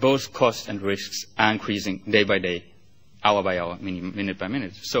immense, and both costs and risks are increasing day by day, hour by hour, minute by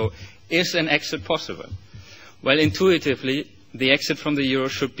minute. So is an exit possible? Well, intuitively, the exit from the euro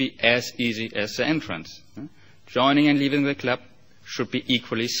should be as easy as the entrance. Joining and leaving the club should be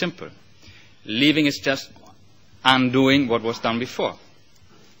equally simple. Leaving is just undoing what was done before.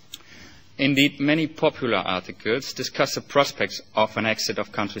 Indeed, many popular articles discuss the prospects of an exit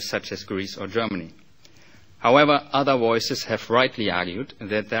of countries such as Greece or Germany. However, other voices have rightly argued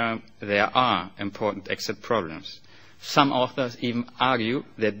that there are important exit problems. Some authors even argue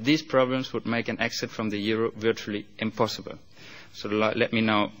that these problems would make an exit from the euro virtually impossible. So let me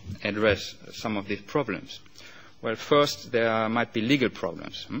now address some of these problems. Well, first, there might be legal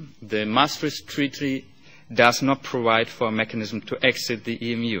problems. The Maastricht Treaty does not provide for a mechanism to exit the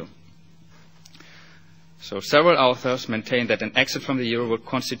EMU. So several authors maintain that an exit from the euro would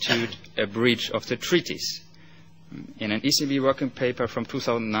constitute a breach of the treaties. In an ECB working paper from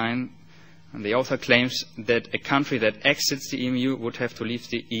 2009, the author claims that a country that exits the EMU would have to leave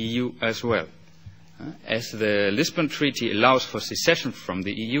the EU as well. As the Lisbon Treaty allows for secession from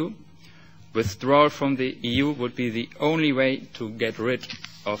the EU, withdrawal from the EU would be the only way to get rid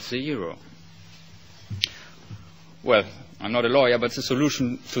of the euro. Well, I'm not a lawyer, but the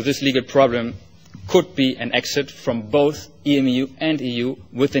solution to this legal problem could be an exit from both EMU and EU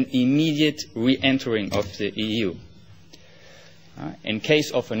with an immediate re-entering of the EU. In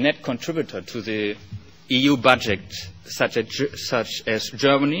case of a net contributor to the EU budget, such as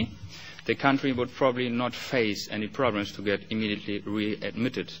Germany, the country would probably not face any problems to get immediately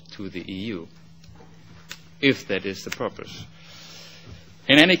readmitted to the EU, if that is the purpose.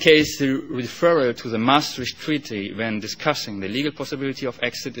 In any case, the referral to the Maastricht Treaty when discussing the legal possibility of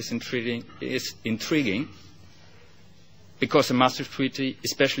exit is intriguing because the Maastricht Treaty,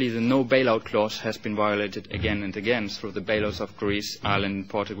 especially the no bailout clause, has been violated again and again through the bailouts of Greece, Ireland and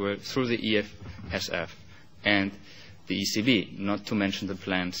Portugal, through the EFSF and the ECB, not to mention the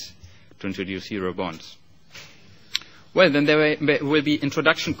plans to introduce euro bonds. Well, then there will be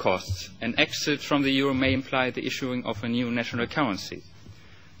introduction costs. An exit from the euro may imply the issuing of a new national currency.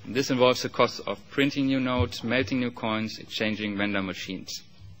 This involves the cost of printing new notes, melting new coins, exchanging vendor machines.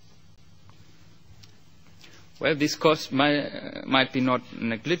 Well, these costs might be not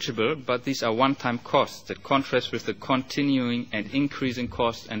negligible, but these are one-time costs that contrast with the continuing and increasing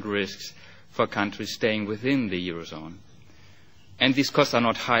costs and risks for countries staying within the eurozone. And these costs are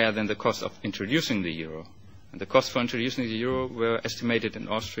not higher than the cost of introducing the euro. And the costs for introducing the euro were estimated in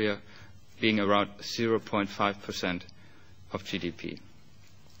Austria being around 0.5% of GDP.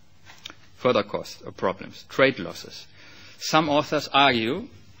 Further costs or problems, trade losses. Some authors argue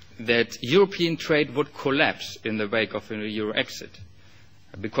that European trade would collapse in the wake of a euro exit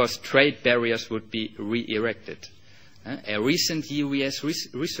because trade barriers would be re-erected. A recent US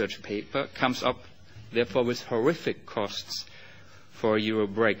research paper comes up, therefore, with horrific costs for a euro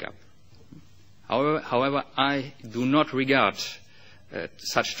breakup. However, I do not regard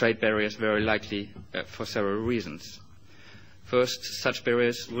such trade barriers very likely for several reasons. First, such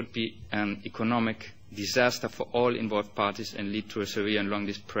barriers would be an economic disaster for all involved parties and lead to a severe and long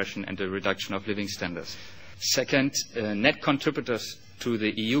depression and a reduction of living standards. Second, net contributors to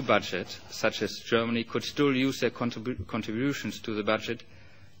the EU budget, such as Germany, could still use their contributions to the budget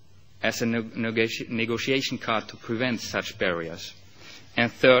as a negotiation card to prevent such barriers. And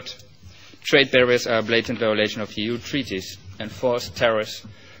third, trade barriers are a blatant violation of EU treaties, and forced tariffs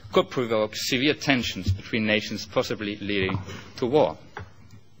could provoke severe tensions between nations, possibly leading to war.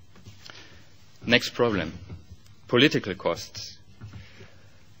 Next problem, political costs.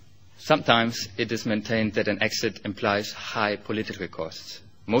 Sometimes it is maintained that an exit implies high political costs.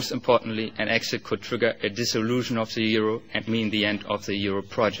 Most importantly, an exit could trigger a dissolution of the euro and mean the end of the euro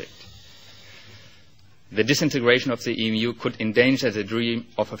project. The disintegration of the EMU could endanger the dream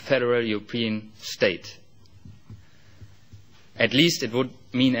of a federal European state. At least it would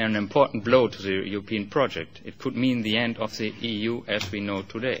mean an important blow to the European project. It could mean the end of the EU as we know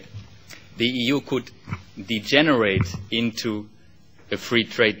today. The EU could degenerate into a free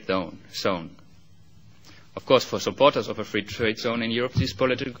trade zone. Of course, for supporters of a free trade zone in Europe, these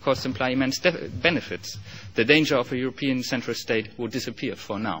political costs imply immense benefits. The danger of a European central state would disappear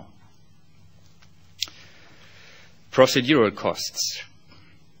for now. Procedural costs.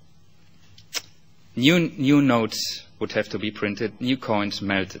 New notes would have to be printed, new coins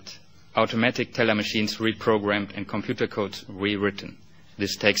melted, automatic teller machines reprogrammed, and computer codes rewritten.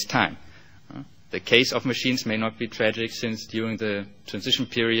 This takes time. The case of machines may not be tragic, since during the transition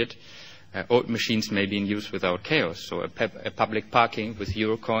period, old machines may be in use without chaos. So a public parking with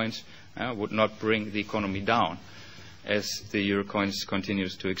euro coins would not bring the economy down, as the euro coins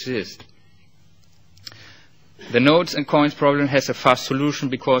continues to exist. The notes and coins problem has a fast solution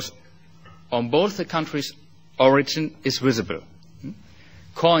because on both the countries' origin is visible.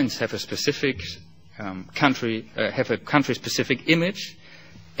 Coins have a specific country-specific image,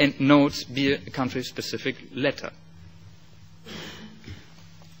 and notes bear a country-specific letter.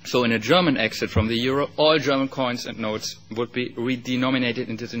 So in a German exit from the euro, all German coins and notes would be redenominated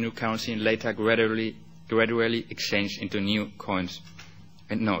into the new currency and later gradually exchanged into new coins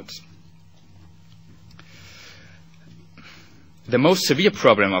and notes. The most severe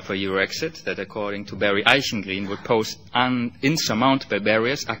problem of a euro exit, that according to Barry Eichengreen would pose insurmountable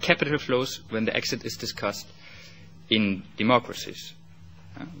barriers, are capital flows when the exit is discussed in democracies.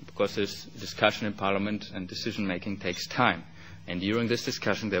 Because this discussion in Parliament and decision-making takes time. And during this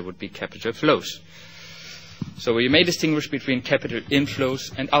discussion, there would be capital flows. So we may distinguish between capital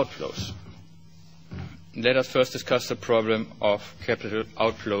inflows and outflows. Let us first discuss the problem of capital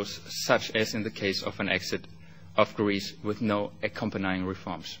outflows, such as in the case of an exit of Greece with no accompanying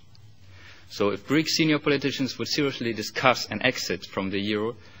reforms. So if Greek senior politicians would seriously discuss an exit from the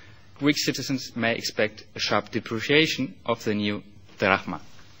euro, Greek citizens may expect a sharp depreciation of the new drachma.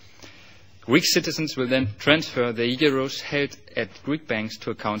 Greek citizens will then transfer their euros held at Greek banks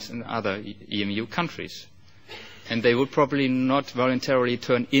to accounts in other EMU countries. And they would probably not voluntarily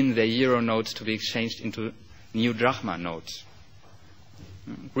turn in their euro notes to be exchanged into new drachma notes.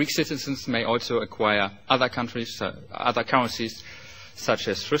 Greek citizens may also acquire other currencies such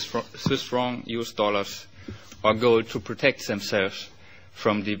as Swiss franc, US dollars, or gold to protect themselves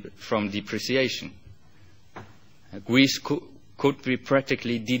from depreciation. Greece could be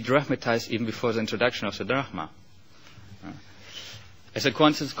practically de-drachmatized even before the introduction of the drachma. As a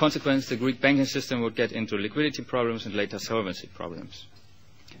consequence, the Greek banking system would get into liquidity problems and later solvency problems.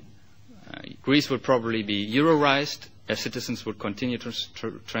 Greece would probably be euroized, as citizens would continue to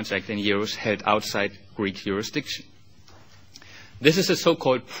transact in euros held outside Greek jurisdiction. This is a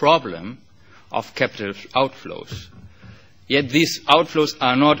so-called problem of capital outflows. Yet these outflows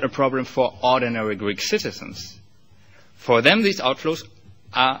are not a problem for ordinary Greek citizens. For them, these outflows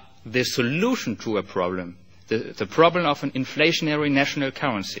are the solution to a problem, the problem of an inflationary national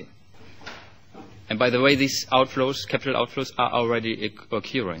currency. And by the way, these outflows, capital outflows, are already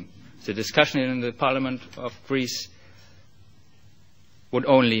occurring. The discussion in the Parliament of Greece would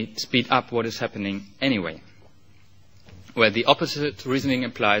only speed up what is happening anyway, where the opposite reasoning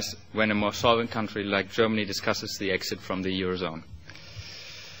applies when a more solvent country like Germany discusses the exit from the Eurozone.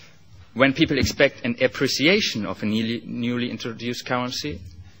 When people expect an appreciation of a newly introduced currency,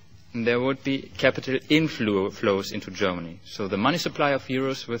 there would be capital inflows into Germany. So the money supply of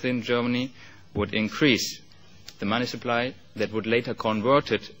euros within Germany would increase, the money supply that would later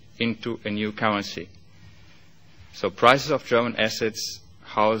convert it into a new currency. So prices of German assets,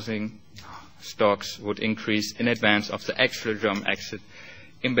 housing, stocks would increase in advance of the actual German exit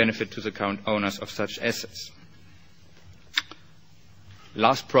in benefit to the current owners of such assets.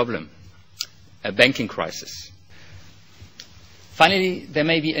 Last problem, a banking crisis. Finally, there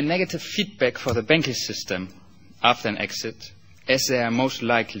may be a negative feedback for the banking system after an exit, as there are most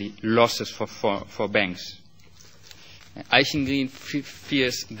likely losses for banks. Eichengreen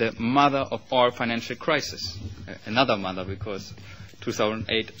fears the mother of all financial crises. Another mother, because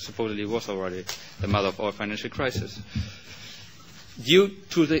 2008 supposedly was already the mother of all financial crises. Due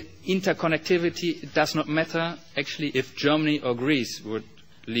to the interconnectivity, it does not matter actually if Germany or Greece would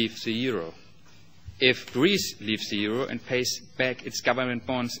leave the euro. If Greece leaves the euro and pays back its government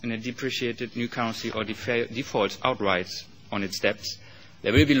bonds in a depreciated new currency or defaults outright on its debts,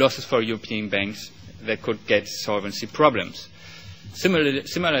 there will be losses for European banks that could get solvency problems.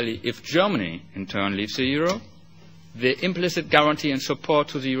 Similarly, if Germany in turn leaves the euro, the implicit guarantee and support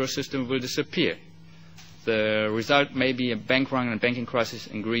to the euro system will disappear. The result may be a bank run and banking crisis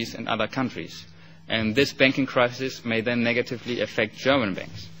in Greece and other countries. And this banking crisis may then negatively affect German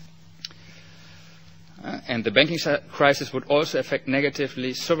banks. And the banking crisis would also affect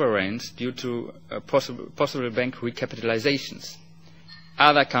negatively sovereigns due to possible bank recapitalizations.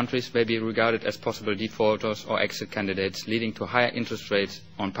 Other countries may be regarded as possible defaulters or exit candidates, leading to higher interest rates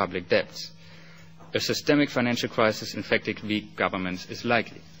on public debts. A systemic financial crisis infecting weak governments is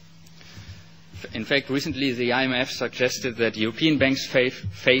likely. In fact, recently the IMF suggested that European banks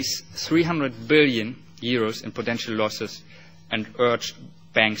face 300 billion euros in potential losses and urged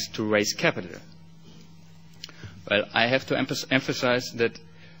banks to raise capital. Well, I have to emphasize that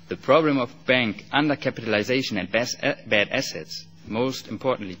the problem of bank undercapitalization and bad assets, most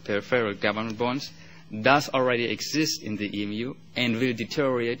importantly peripheral government bonds, does already exist in the EMU and will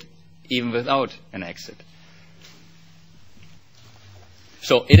deteriorate even without an exit.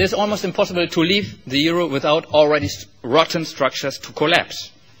 So it is almost impossible to leave the euro without already rotten structures to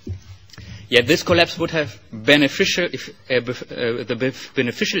collapse. Yet this collapse would have the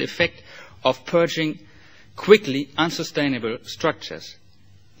beneficial effect of purging quickly unsustainable structures.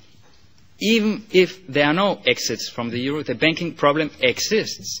 Even if there are no exits from the euro, the banking problem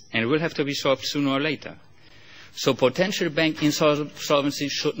exists and will have to be solved sooner or later. So potential bank insolvency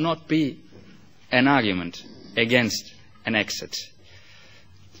should not be an argument against an exit.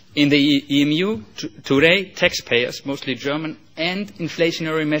 In the EMU today, taxpayers, mostly German, and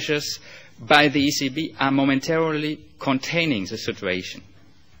inflationary measures by the ECB are momentarily containing the situation.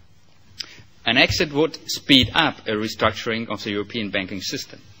 An exit would speed up a restructuring of the European banking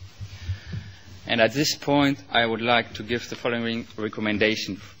system. And at this point, I would like to give the following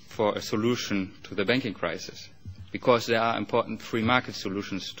recommendation for a solution to the banking crisis, because there are important free market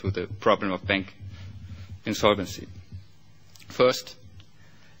solutions to the problem of bank insolvency. First,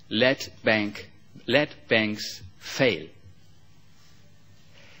 let banks fail.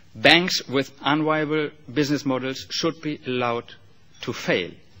 Banks with unviable business models should be allowed to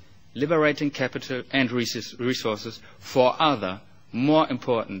fail, liberating capital and resources for other, more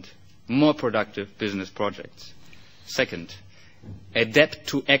important, more productive business projects. Second, a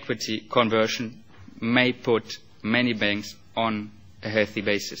debt-to-equity conversion may put many banks on a healthy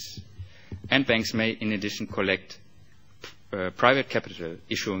basis, and banks may, in addition, collect private capital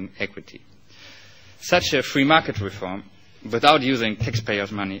issuing equity. Such a free market reform, without using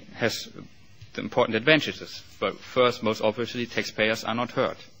taxpayers' money, has important advantages. But first, most obviously, taxpayers are not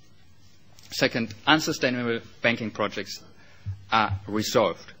hurt. Second, unsustainable banking projects are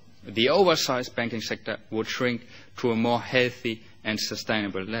resolved. The oversized banking sector would shrink to a more healthy and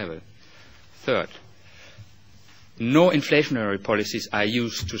sustainable level. Third, no inflationary policies are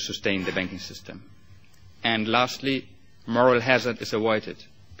used to sustain the banking system. And lastly, moral hazard is avoided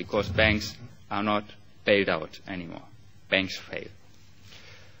because banks are not bailed out anymore. Banks fail.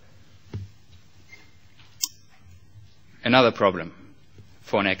 Another problem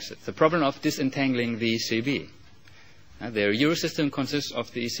for an exit, the problem of disentangling the ECB. The euro system consists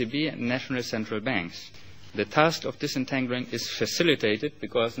of the ECB and national central banks. The task of disentangling is facilitated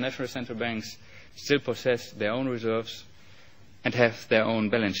because national central banks still possess their own reserves and have their own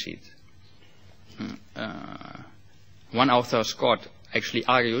balance sheet. One author, Scott, actually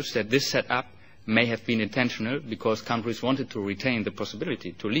argues that this setup may have been intentional because countries wanted to retain the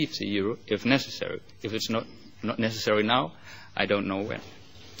possibility to leave the euro if necessary. If it's not necessary now, I don't know when.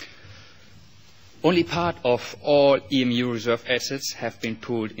 Only part of all EMU reserve assets have been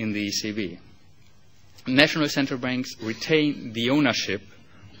pooled in the ECB. National central banks retain the ownership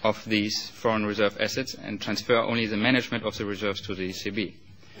of these foreign reserve assets and transfer only the management of the reserves to the ECB.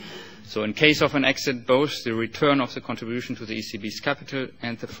 So in case of an exit, both the return of the contribution to the ECB's capital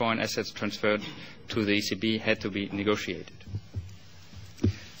and the foreign assets transferred to the ECB had to be negotiated.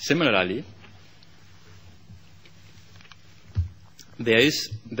 Similarly, there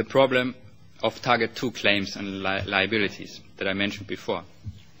is the problem of Target 2 claims and liabilities that I mentioned before.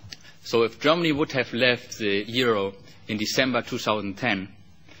 So if Germany would have left the euro in December 2010,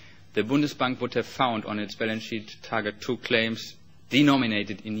 the Bundesbank would have found on its balance sheet Target 2 claims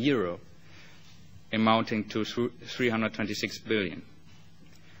denominated in euro, amounting to 326 billion.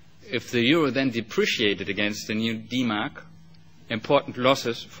 If the euro then depreciated against the new D-mark, important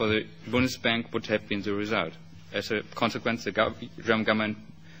losses for the Bundesbank would have been the result. As a consequence, the German government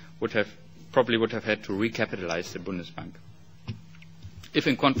would have probably would have had to recapitalize the Bundesbank. If,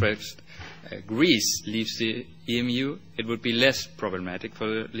 in contrast, Greece leaves the EMU, it would be less problematic for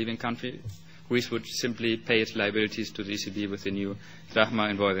the leaving country. Greece would simply pay its liabilities to the ECB with the new drachma,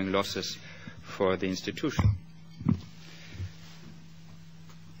 involving losses for the institution.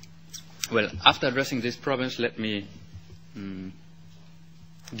 Well, after addressing these problems, let me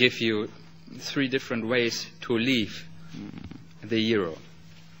give you 3 different ways to leave the euro.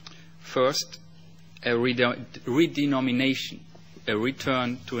 First, a redenomination, a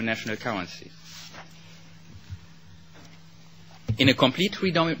return to a national currency. In a complete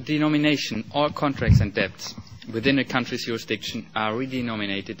redenomination, all contracts and debts within a country's jurisdiction are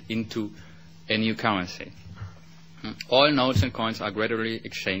redenominated into a new currency. All notes and coins are gradually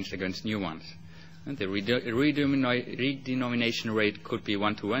exchanged against new ones. And the redenomination rate could be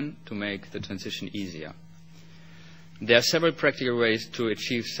 1-to-1 to make the transition easier. There are several practical ways to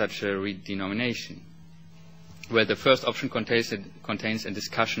achieve such a redenomination, where the first option contains a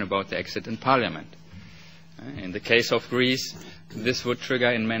discussion about the exit in Parliament. In the case of Greece, this would trigger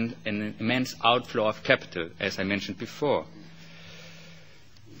an immense outflow of capital, as I mentioned before.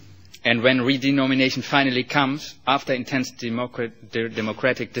 And when redenomination finally comes, after intense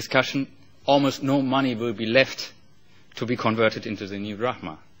democratic discussion, almost no money will be left to be converted into the new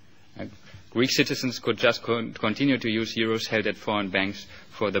drachma. Greek citizens could just continue to use euros held at foreign banks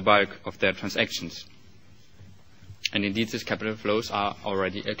for the bulk of their transactions. And indeed, these capital flows are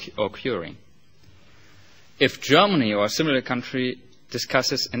already occurring. If Germany or a similar country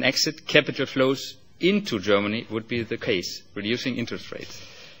discusses an exit, capital flows into Germany would be the case, reducing interest rates.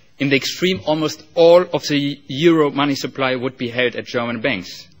 In the extreme, almost all of the euro money supply would be held at German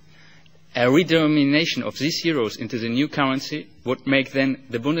banks. A redenomination of these euros into the new currency would make then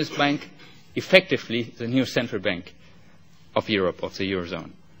the Bundesbank effectively the new central bank of Europe, of the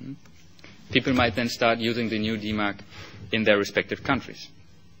Eurozone. People might then start using the new D-mark in their respective countries.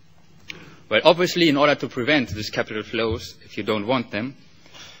 Well, obviously, in order to prevent these capital flows, if you don't want them,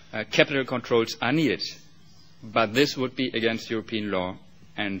 capital controls are needed. But this would be against European law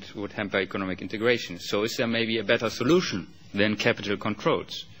and would hamper economic integration. So is there maybe a better solution than capital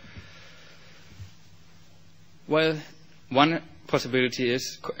controls? Well, one possibility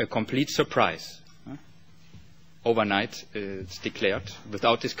is a complete surprise. Overnight, it's declared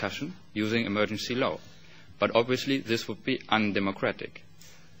without discussion using emergency law. But obviously, this would be undemocratic.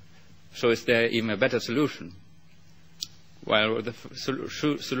 So is there even a better solution? Well,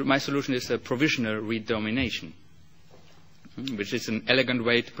 my solution is a provisional redomination, which is an elegant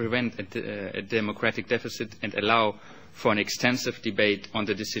way to prevent a democratic deficit and allow for an extensive debate on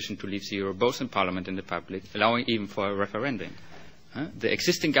the decision to leave the euro, both in Parliament and the public, allowing even for a referendum. The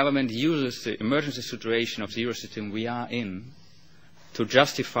existing government uses the emergency situation of the euro system we are in to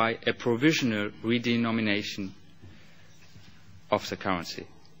justify a provisional redenomination of the currency.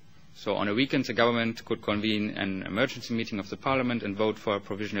 So on a weekend, the government could convene an emergency meeting of the Parliament and vote for a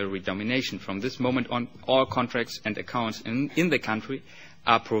provisional redenomination. From this moment on, all contracts and accounts in the country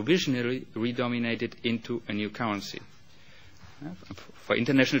are provisionally redenominated into a new currency. For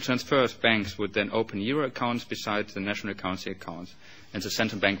international transfers, banks would then open euro accounts besides the national currency accounts, and the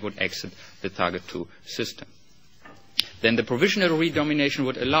central bank would exit the Target 2 system. Then the provisional redenomination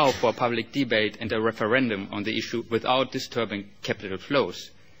would allow for public debate and a referendum on the issue without disturbing capital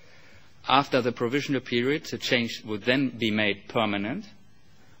flows. After the provisional period, the change would then be made permanent,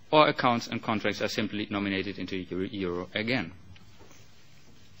 or accounts and contracts are simply nominated into euro again.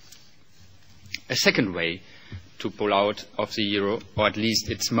 A second way to pull out of the euro, or at least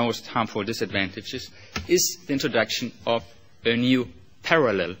its most harmful disadvantages, is the introduction of a new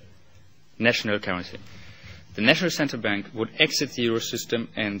parallel national currency. The National Central Bank would exit the euro system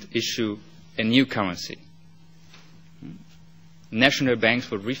and issue a new currency. National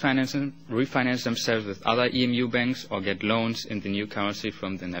banks would refinance themselves with other EMU banks or get loans in the new currency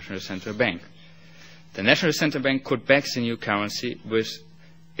from the National Central Bank. The National Central Bank could back the new currency with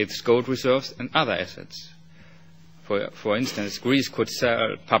its gold reserves and other assets. For instance, Greece could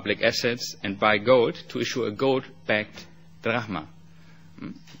sell public assets and buy gold to issue a gold-backed drachma.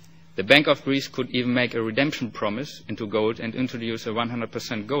 The Bank of Greece could even make a redemption promise into gold and introduce a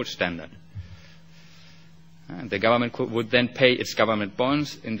 100% gold standard. The government would then pay its government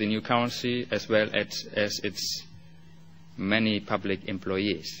bonds in the new currency as well as its many public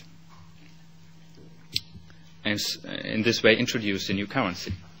employees. And in this way introduce the new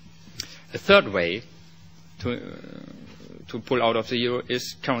currency. A third way to pull out of the euro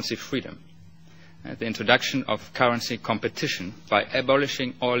is currency freedom. The introduction of currency competition by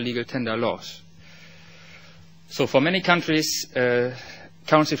abolishing all legal tender laws. So for many countries,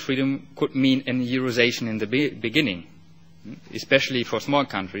 currency freedom could mean an eurozation in the beginning, especially for small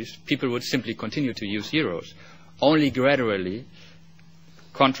countries. People would simply continue to use euros. Only gradually,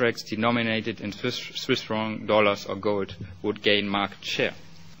 contracts denominated in Swiss franc, dollars, or gold would gain market share.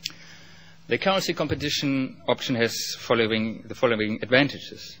 The currency competition option has the following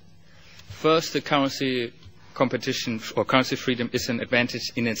advantages. First, the currency competition or currency freedom is an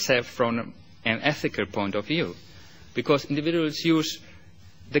advantage in itself from an ethical point of view, because individuals use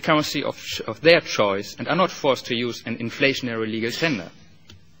the currency of their choice and are not forced to use an inflationary legal tender.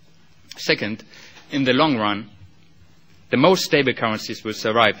 Second, in the long run, the most stable currencies will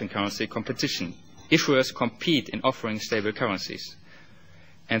survive in currency competition. Issuers compete in offering stable currencies.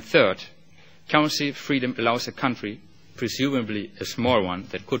 And third, currency freedom allows a country, presumably a small one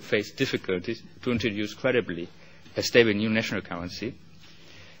that could face difficulties, to introduce credibly a stable new national currency,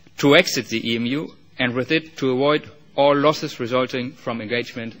 to exit the EMU, and with it to avoid all losses resulting from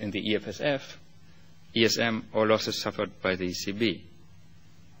engagement in the EFSF, ESM, or losses suffered by the ECB.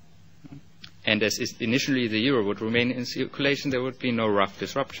 And as initially the euro would remain in circulation, there would be no rough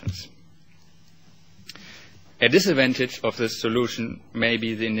disruptions. A disadvantage of this solution may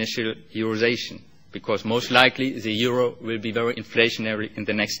be the initial eurozation, because most likely the euro will be very inflationary in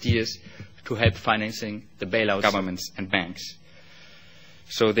the next years to help financing the bailouts, governments and banks.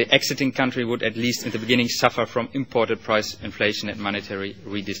 So the exiting country would, at least in the beginning, suffer from imported price inflation and monetary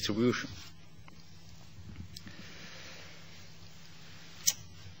redistribution.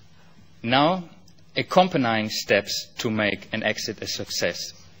 Now, accompanying steps to make an exit a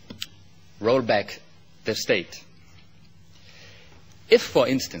success. Roll back the state. If, for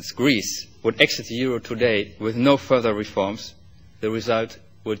instance, Greece would exit the euro today with no further reforms, the result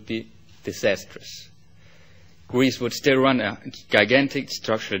would be disastrous. Greece would still run a gigantic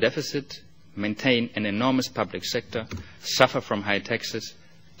structural deficit, maintain an enormous public sector, suffer from high taxes,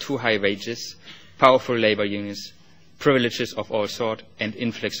 too high wages, powerful labor unions, privileges of all sorts, and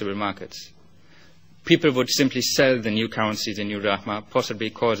inflexible markets. People would simply sell the new currency, the new drachma, possibly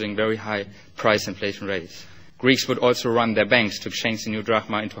causing very high price inflation rates. Greeks would also run their banks to change the new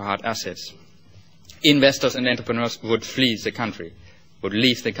drachma into hard assets. Investors and entrepreneurs would flee the country, would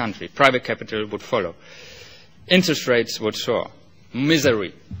leave the country. Private capital would follow. Interest rates would soar.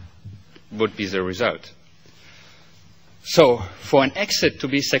 Misery would be the result. So, for an exit to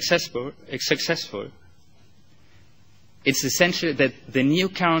be successful, it's essential that the new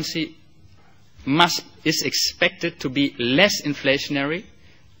currency is expected to be less inflationary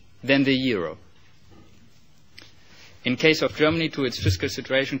than the euro. In case of Germany, to its fiscal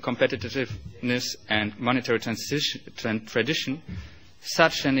situation, competitiveness, and monetary tradition,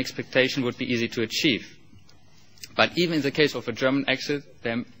 such an expectation would be easy to achieve. But even in the case of a German exit,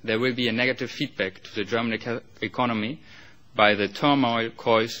 there will be a negative feedback to the German economy by the turmoil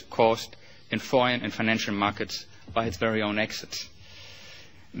caused in foreign and financial markets by its very own exit.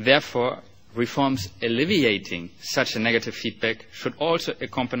 Therefore, reforms alleviating such a negative feedback should also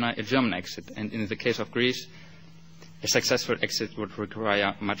accompany a German exit. And in the case of Greece, a successful exit would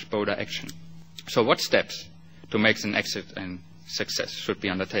require much bolder action. So what steps to make an exit a success should be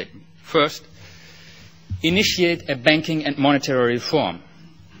undertaken? First, initiate a banking and monetary reform.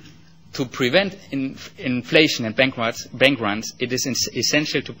 To prevent inflation and bank runs, it is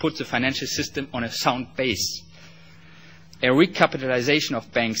essential to put the financial system on a sound base. A recapitalization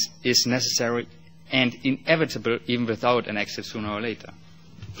of banks is necessary and inevitable even without an exit sooner or later.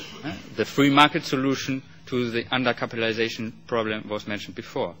 The free market solution to the undercapitalization problem was mentioned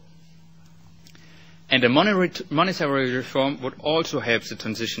before. And a monetary reform would also help the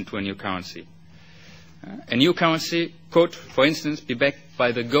transition to a new currency. A new currency could, for instance, be backed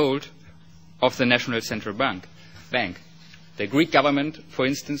by the gold of the National Central Bank. The Greek government, for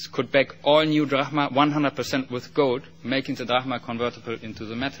instance, could back all new drachma 100% with gold, making the drachma convertible into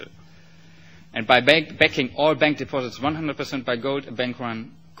the metal. And by backing all bank deposits 100% by gold, a bank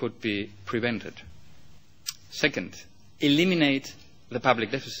run could be prevented. Second, eliminate the public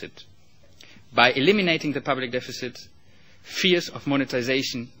deficit. By eliminating the public deficit, fears of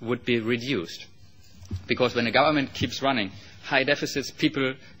monetization would be reduced. Because when a government keeps running high deficits,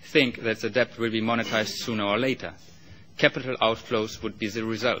 people think that the debt will be monetized sooner or later. Capital outflows would be the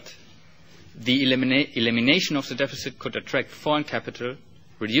result. The elimination of the deficit could attract foreign capital,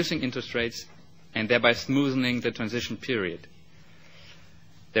 reducing interest rates, and thereby smoothing the transition period.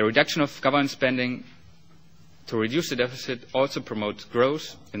 The reduction of government spending to reduce the deficit also promotes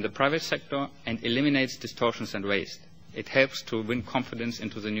growth in the private sector and eliminates distortions and waste. It helps to win confidence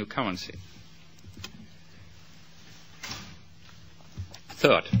into the new currency.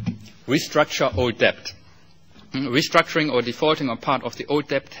 Third, restructure old debt. Restructuring or defaulting on part of the old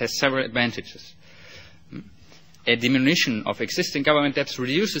debt has several advantages. A diminution of existing government debts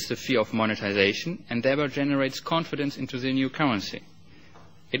reduces the fear of monetization and thereby generates confidence into the new currency.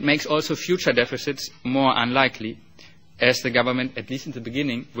 It makes also future deficits more unlikely, as the government, at least in the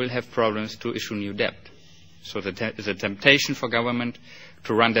beginning, will have problems to issue new debt. So the temptation for government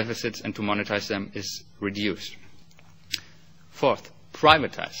to run deficits and to monetize them is reduced. Fourth,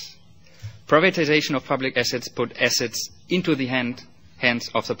 privatize. Privatization of public assets put assets into the hands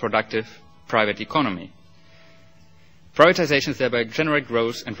of the productive private economy. Privatizations thereby generate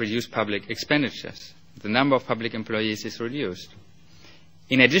growth and reduce public expenditures. The number of public employees is reduced.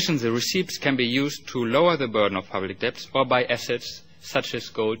 In addition, the receipts can be used to lower the burden of public debts or buy assets such as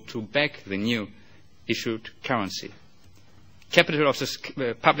gold to back the new issued currency. Capital of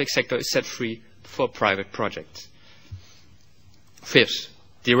the public sector is set free for private projects. Fifth,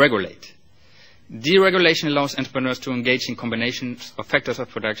 deregulate. Deregulation allows entrepreneurs to engage in combinations of factors of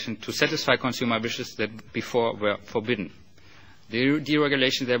production to satisfy consumer wishes that before were forbidden.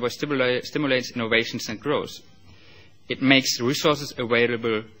 Deregulation thereby stimulates innovations and growth. It makes resources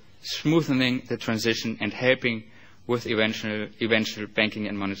available, smoothing the transition and helping with eventual banking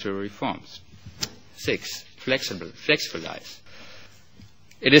and monetary reforms. Six, flexibilize.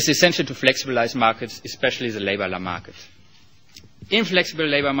 It is essential to flexibilize markets, especially the labor market. Inflexible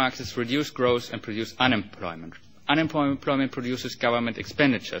labor markets reduce growth and produce unemployment. Unemployment produces government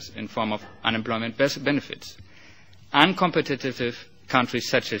expenditures in form of unemployment benefits. Uncompetitive countries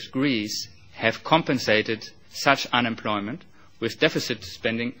such as Greece have compensated such unemployment with deficit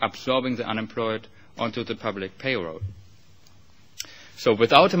spending absorbing the unemployed onto the public payroll. So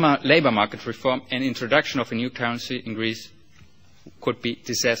without a labor market reform, an introduction of a new currency in Greece could be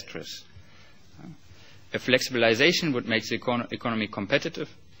disastrous. A flexibilization would make the economy competitive,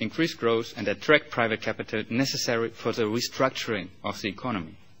 increase growth, and attract private capital necessary for the restructuring of the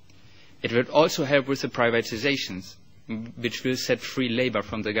economy. It would also help with the privatizations, which will set free labor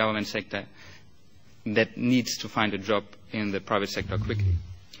from the government sector that needs to find a job in the private sector quickly.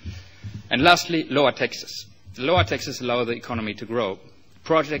 And lastly, lower taxes. Lower taxes allow the economy to grow.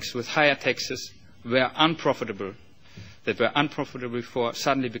 Projects with higher taxes that were unprofitable before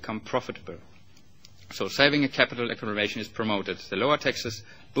suddenly become profitable. So saving a capital accumulation is promoted. The lower taxes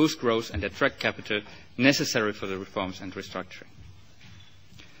boost growth and attract capital necessary for the reforms and restructuring.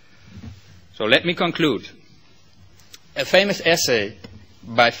 So let me conclude. A famous essay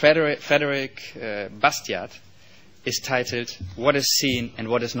by Frederick Bastiat is titled, "What is Seen and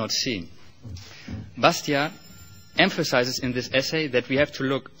What is Not Seen." Bastiat emphasizes in this essay that we have to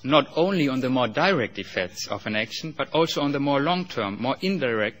look not only on the more direct effects of an action, but also on the more long-term, more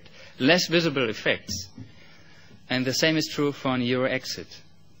indirect, less visible effects. And the same is true for an euro exit.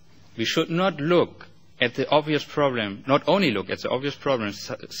 We should not look at the obvious problem, not only look at the obvious problems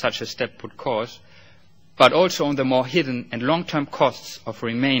such a step would cause, but also on the more hidden and long-term costs of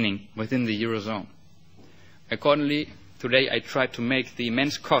remaining within the eurozone. Accordingly, today I tried to make the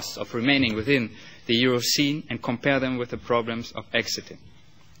immense costs of remaining within the euro seen and compare them with the problems of exiting.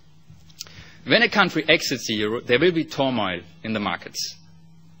 When a country exits the euro, there will be turmoil in the markets.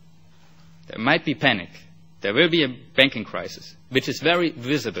 There might be panic. There will be a banking crisis, which is very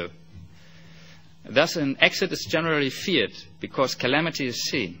visible. Thus, an exit is generally feared because calamity is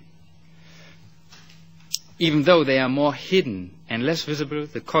seen. Even though they are more hidden and less visible,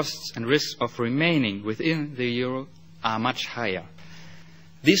 the costs and risks of remaining within the euro are much higher.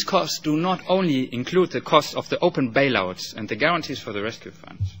 These costs do not only include the cost of the open bailouts and the guarantees for the rescue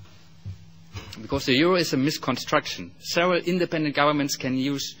funds. Because the euro is a misconstruction. Several independent governments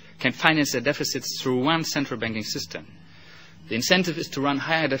can finance their deficits through one central banking system. The incentive is to run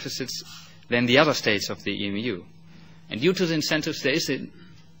higher deficits than the other states of the EMU. And due to the incentives, there is an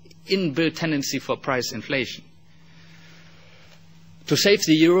inbuilt tendency for price inflation. To save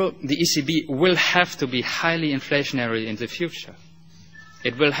the euro, the ECB will have to be highly inflationary in the future.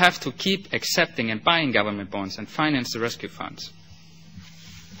 It will have to keep accepting and buying government bonds and finance the rescue funds.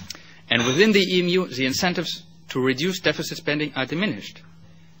 And within the EMU, the incentives to reduce deficit spending are diminished.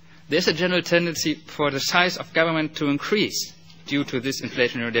 There's a general tendency for the size of government to increase due to this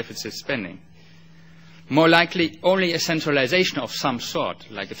inflationary deficit spending. More likely, only a centralization of some sort,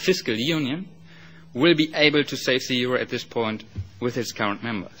 like a fiscal union, will be able to save the euro at this point with its current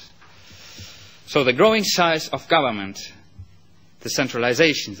members. So the growing size of government, the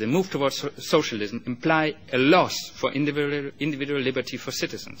centralization, the move towards socialism imply a loss for individual liberty for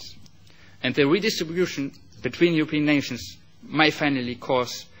citizens. And the redistribution between European nations may finally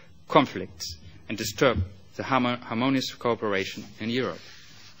cause conflicts and disturb the harmonious cooperation in Europe.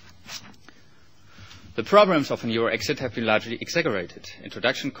 The problems of an euro exit have been largely exaggerated.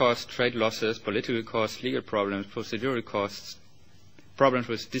 Introduction costs, trade losses, political costs, legal problems, procedural costs, problems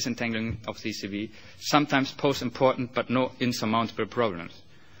with disentangling of the ECB sometimes pose important but no insurmountable problems.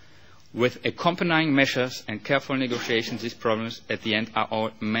 With accompanying measures and careful negotiations, these problems at the end are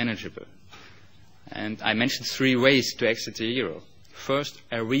all manageable. And I mentioned 3 ways to exit the euro. First,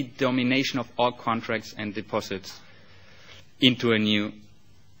 a redomination of all contracts and deposits into a new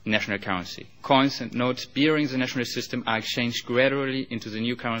national currency. Coins and notes bearing the national system are exchanged gradually into the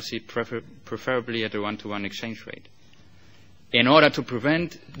new currency, preferably at a 1-to-1 exchange rate. In order to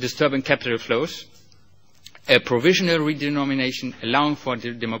prevent disturbing capital flows, a provisional redenomination allowing for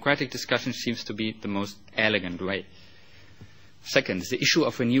democratic discussion seems to be the most elegant way. Second, the issue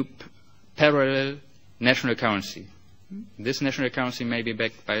of a new parallel national currency. This national currency may be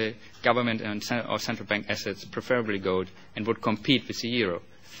backed by government and or central bank assets, preferably gold, and would compete with the euro.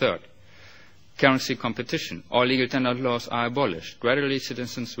 Third, currency competition. All legal tender laws are abolished. Gradually,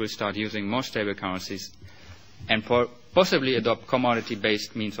 citizens will start using more stable currencies and possibly adopt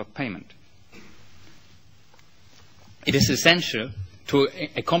commodity-based means of payment. It is essential to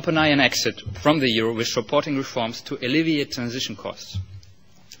accompany an exit from the euro with supporting reforms to alleviate transition costs.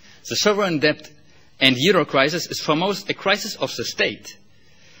 The sovereign debt and euro crisis is foremost a crisis of the state,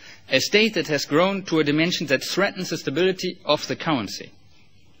 a state that has grown to a dimension that threatens the stability of the currency.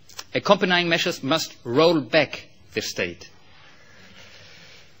 Accompanying measures must roll back the state.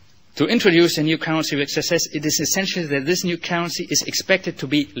 To introduce a new currency with success, it is essential that this new currency is expected to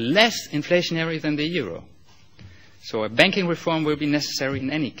be less inflationary than the euro. So a banking reform will be necessary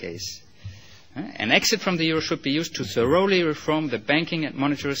in any case. An exit from the euro should be used to thoroughly reform the banking and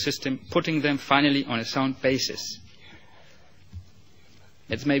monetary system, putting them finally on a sound basis.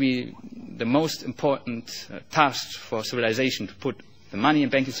 It's maybe the most important task for civilization, to put the money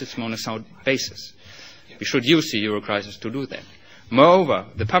and banking system on a sound basis. We should use the euro crisis to do that. Moreover,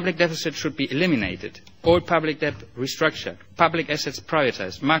 the public deficit should be eliminated, old public debt restructured, public assets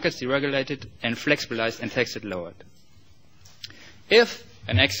privatized, markets deregulated and flexibilized and taxes lowered. If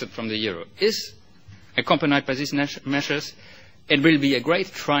an exit from the euro is accompanied by these measures, it will be a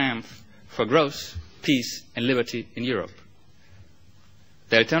great triumph for growth, peace and liberty in Europe.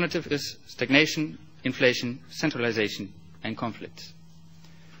 The alternative is stagnation, inflation, centralization and conflict.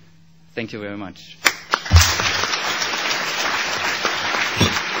 Thank you very much.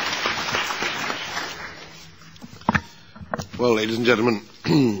 Well, ladies and gentlemen,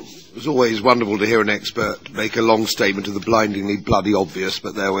 it's always wonderful to hear an expert make a long statement of the blindingly bloody obvious,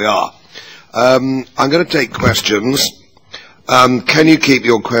 but there we are. I'm going to take questions. Can you keep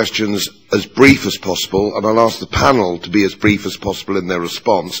your questions as brief as possible? And I'll ask the panel to be as brief as possible in their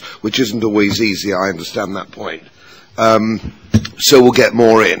response, which isn't always easy, I understand that point. So we'll get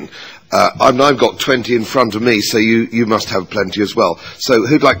more in. I've got 20 in front of me, so you must have plenty as well. So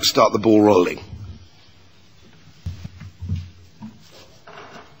who'd like to start the ball rolling?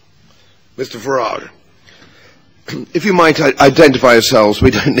 Mr. Farage, if you might identify yourselves.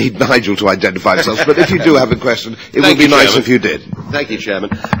 We don't need Nigel to identify yourselves, but if you do have a question, it would be nice if you did. Thank you, Chairman.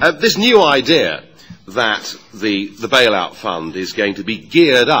 This new idea that the bailout fund is going to be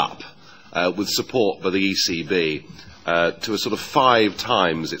geared up with support by the ECB to a sort of 5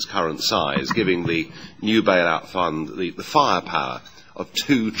 times its current size, giving the new bailout fund the firepower of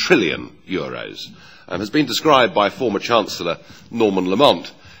 €2 trillion, has been described by former Chancellor Norman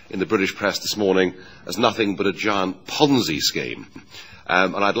Lamont in the British press this morning as nothing but a giant Ponzi scheme.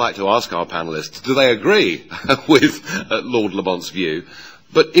 And I'd like to ask our panellists, do they agree with Lord Lamont's view?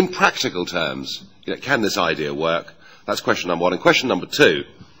 But in practical terms, can this idea work? That's question number 1. And question number 2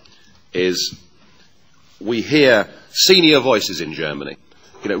 is, we hear senior voices in Germany,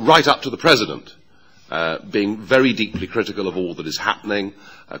 right up to the President, being very deeply critical of all that is happening,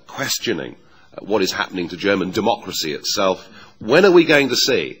 questioning what is happening to German democracy itself. When are we going to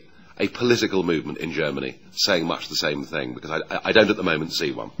see a political movement in Germany saying much the same thing? Because I don't at the moment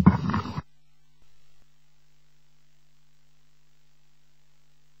see one.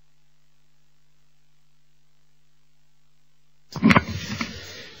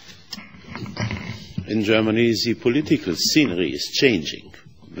 In Germany, the political scenery is changing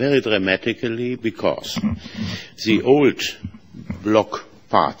very dramatically because the old bloc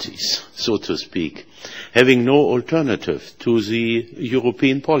parties, so to speak, having no alternative to the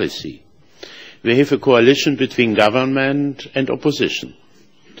European policy. We have a coalition between government and opposition.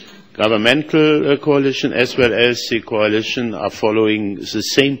 Governmental coalition as well as the coalition are following the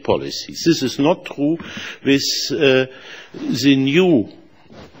same policies. This is not true with the new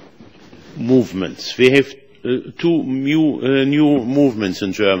movements. We have 2 new movements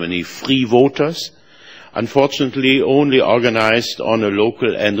in Germany: free voters unfortunately only organized on a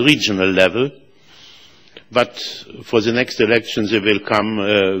local and regional level. But for the next elections, they will come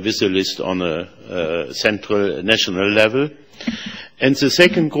with a list on a central national level. And the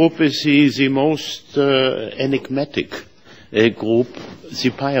second group is the most enigmatic group, the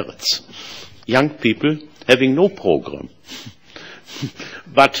pirates. Young people having no program.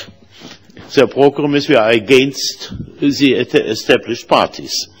 But their program is we are against the established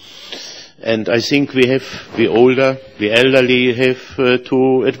parties. And I think we elderly have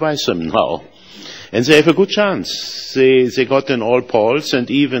to advise them now. And they have a good chance. They got in all polls and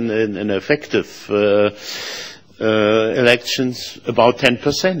even in effective elections about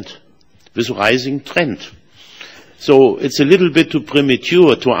 10% with rising trend. So it's a little bit too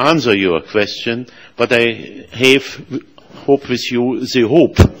premature to answer your question, but I hope with you the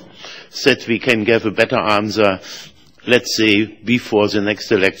hope that we can give a better answer, let's say, before the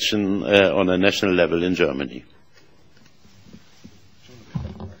next election on a national level in Germany.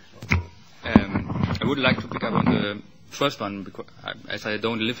 I would like to pick up on the first one, because as I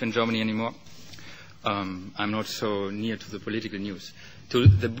don't live in Germany anymore, I'm not so near to the political news.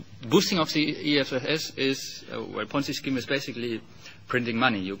 The boosting of the EFSS is, well, Ponzi scheme is basically printing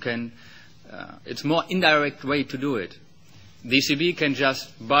money. You can, it's more indirect way to do it. The ECB can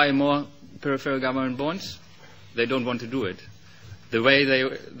just buy more peripheral government bonds. They don't want to do it. The way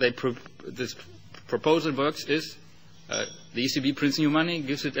this proposal works is the ECB prints new money,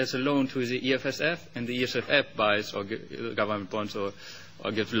 gives it as a loan to the EFSF, and the EFSF buys or government bonds or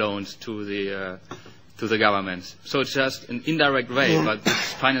gives loans to the governments. So it's just an indirect way, but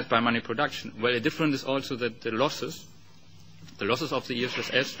it's financed by money production. Well, the difference is also that the losses of the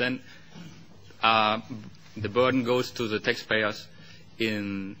EFSF then the burden goes to the taxpayers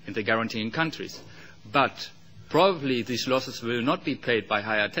in the guaranteeing countries. But probably these losses will not be paid by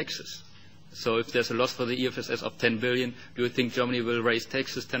higher taxes. So if there's a loss for the EFSS of 10 billion, do you think Germany will raise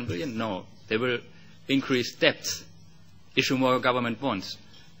taxes 10 billion? No. They will increase debts, issue more government bonds.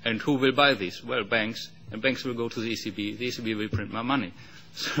 And who will buy these? Well, banks. And banks will go to the ECB. The ECB will print more money.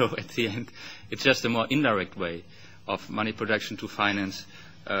 So at the end, it's just a more indirect way of money production to finance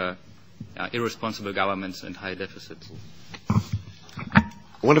irresponsible governments and high deficits. I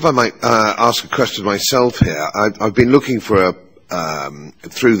wonder if I might ask a question myself here. I've been looking for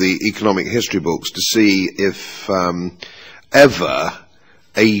through the economic history books to see if ever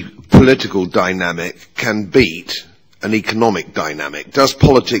a political dynamic can beat an economic dynamic. Does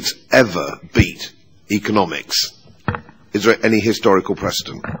politics ever beat economics? Is there any historical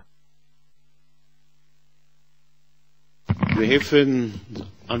precedent? We have,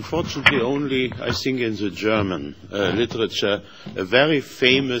 unfortunately, only, I think, in the German literature, a very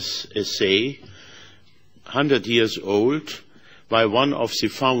famous essay, 100 years old, by one of the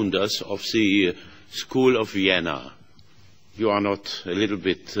founders of the School of Vienna. You are not a little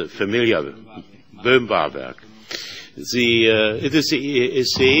bit familiar with Böhm-Bawerk. It is the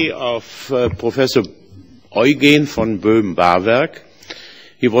essay of Professor Eugen von Böhm-Bawerk.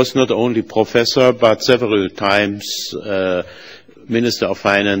 He was not only professor, but several times Minister of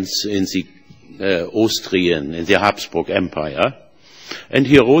Finance in the Austrian, in the Habsburg Empire. And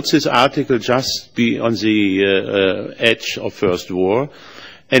he wrote this article just on the edge of First War.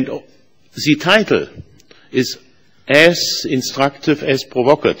 And the title is as instructive as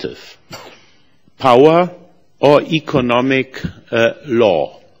provocative. Power or economic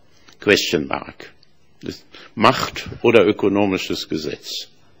law? Question mark. Macht oder ökonomisches Gesetz.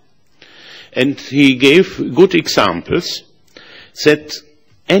 And he gave good examples that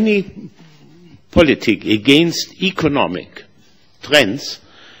any politic against economic trends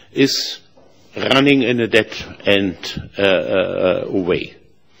is running in a dead end way.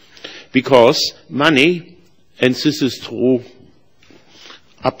 Because money, and this is true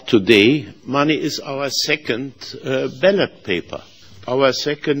up to date, money is our second ballot paper, our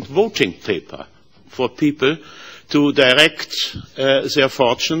second voting paper for people to direct their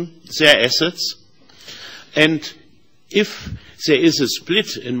fortune, their assets. And if there is a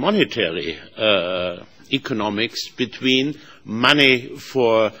split in monetary economics between money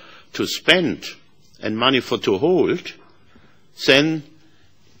to spend and money to hold, then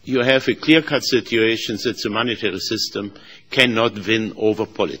you have a clear-cut situation that the monetary system cannot win over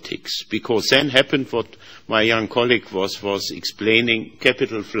politics. Because then happened what my young colleague was explaining,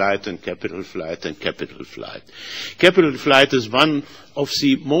 capital flight and capital flight and capital flight. Capital flight is one of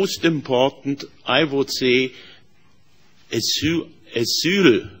the most important, I would say,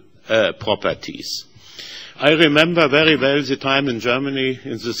 asyl properties. I remember very well the time in Germany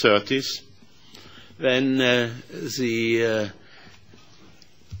in the 30s when the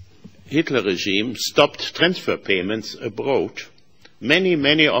Hitler regime stopped transfer payments abroad,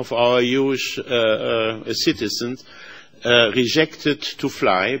 many of our Jewish citizens rejected to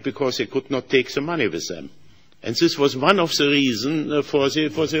fly because they could not take the money with them. And this was one of the reasons for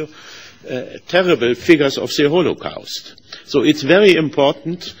the terrible figures of the Holocaust. So it's very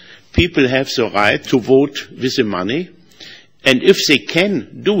important people have the right to vote with the money, and if they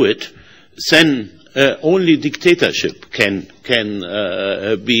can do it, then only dictatorship can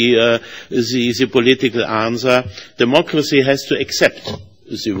be the political answer. Democracy has to accept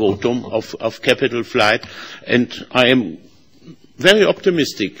the votum of capital flight, and I am very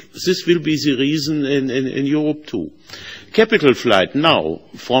optimistic. This will be the reason in Europe too. Capital flight now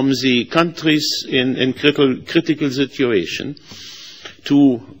from the countries in critical situation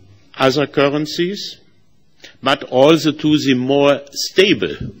to other currencies, but also to the more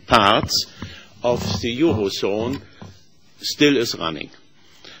stable parts of the Eurozone still is running.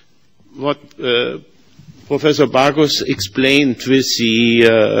 What Professor Bagus explained with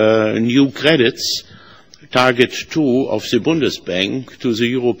the new credits, target 2 of the Bundesbank to the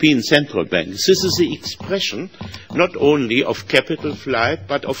European Central Bank. This is the expression not only of capital flight,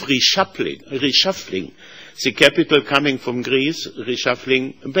 but of reshuffling the capital coming from Greece,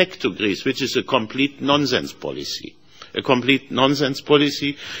 reshuffling back to Greece, which is a complete nonsense policy. A complete nonsense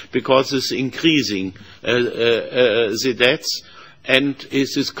policy because it's increasing the debts, and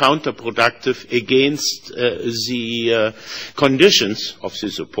it is counterproductive against the conditions of the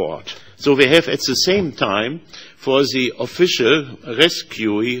support. So we have at the same time, for the official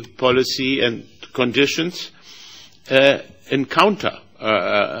rescue policy and conditions, a counter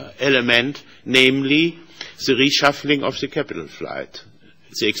element, namely the reshuffling of the capital flight.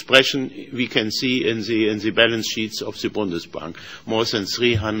 The expression we can see in the balance sheets of the Bundesbank, more than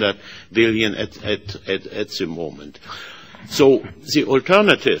 300 billion at the moment. So the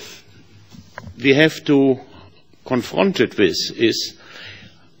alternative we have to confront it with is,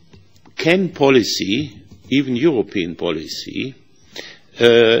 can policy, even European policy,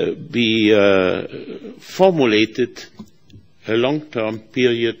 be formulated a long-term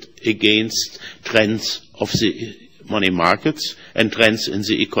period against trends of the money markets and trends in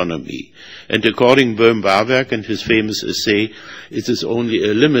the economy? And according to Böhm-Barwerk and his famous essay, it is only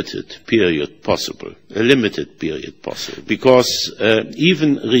a limited period possible, because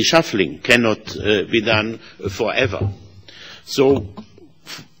even reshuffling cannot be done forever. So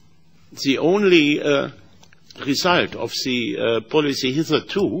the only result of the policy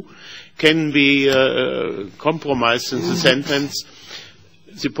hitherto can be compromised in the sentence,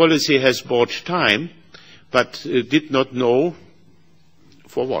 the policy has bought time, but did not know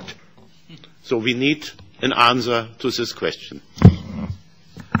for what. So we need an answer to this question.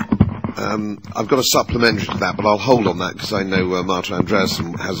 I've got a supplementary to that, but I'll hold on that because I know Marta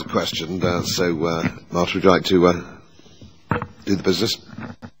Andreasen has a question. So, Marta, would you like to do the business?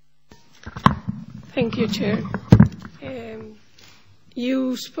 Thank you, Chair.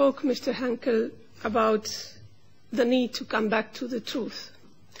 You spoke, Mr. Hankel, about the need to come back to the truth.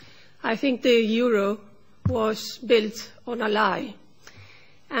 I think the euro was built on a lie.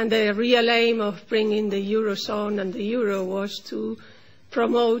 And the real aim of bringing the Eurozone and the euro was to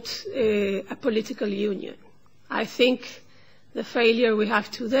promote a political union. I think the failure we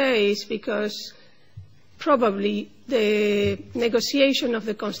have today is because probably the negotiation of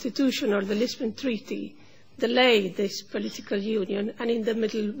the Constitution or the Lisbon Treaty delayed this political union, and in the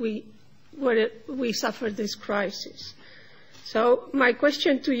middle we suffered this crisis. So my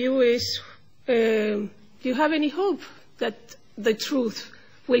question to you is, do you have any hope that the truth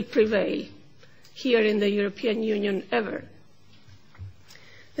will prevail here in the European Union ever?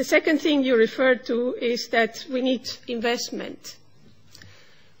 The second thing you referred to is that we need investment.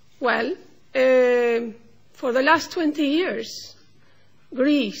 Well, for the last 20 years,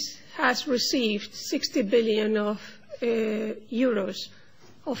 Greece has received 60 billion of euros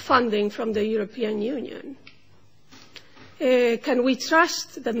of funding from the European Union. Can we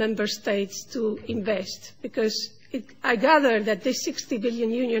trust the member states to invest? Because I gather that this 60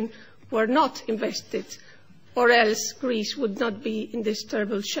 billion union were not invested, or else Greece would not be in this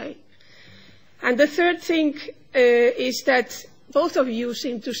terrible shape. And the third thing is that both of you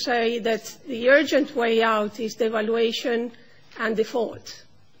seem to say that the urgent way out is devaluation and default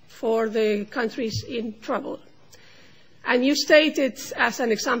for the countries in trouble. And you stated as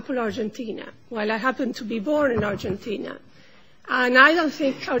an example Argentina. Well, I happen to be born in Argentina. And I don't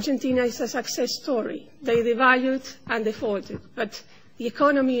think Argentina is a success story. They devalued and defaulted. But the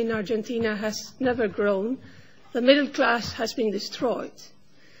economy in Argentina has never grown. The middle class has been destroyed.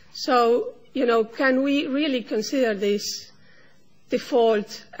 So, can we really consider this the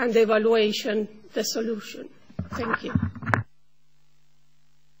fault and the evaluation the solution. Thank you.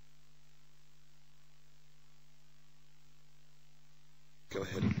 Go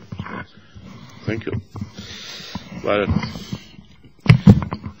ahead. Thank you. Well,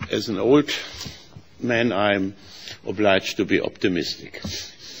 as an old man, I'm obliged to be optimistic.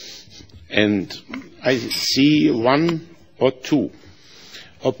 And I see one or two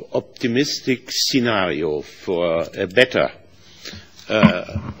optimistic scenario for a better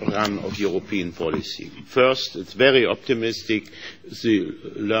run of European policy. First, it's very optimistic, the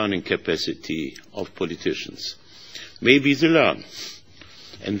learning capacity of politicians. Maybe they learn,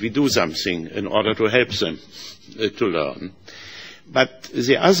 and we do something in order to help them to learn. But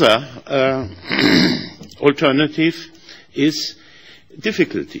the other alternative is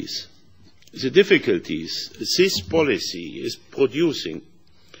difficulties. The difficulties this policy is producing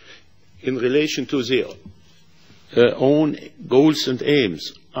in relation to their own goals and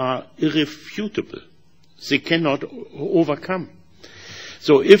aims are irrefutable. They cannot overcome.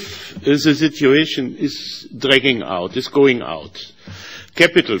 So if the situation is dragging out, is going out,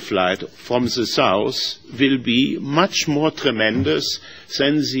 capital flight from the south will be much more tremendous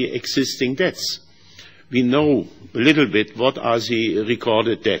than the existing debts. We know a little bit what are the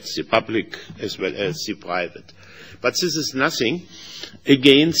recorded debts, the public as well as the private. But this is nothing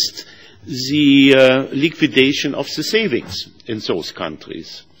against the liquidation of the savings in those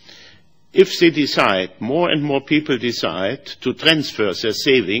countries. If they decide, more and more people decide to transfer their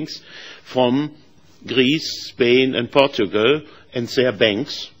savings from Greece, Spain and Portugal and their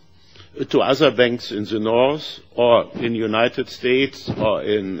banks to other banks in the north or in the United States or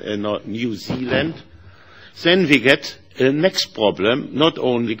in New Zealand, then we get a next problem, not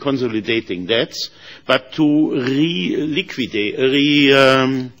only consolidating debts, but to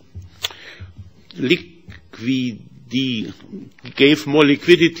gave more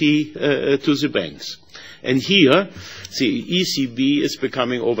liquidity to the banks. And here, the ECB is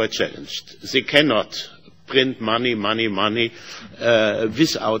becoming over-challenged. They cannot print money without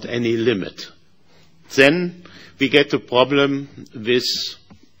any limit. Then we get a problem with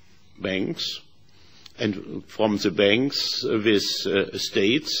banks, and from the banks with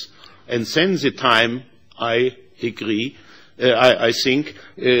states, and then the time, I agree, I think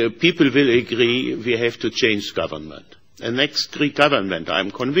people will agree we have to change government. The next Greek government, I'm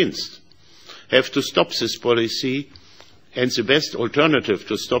convinced, have to stop this policy, and the best alternative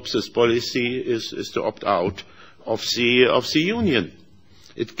to stop this policy is to opt out of the union.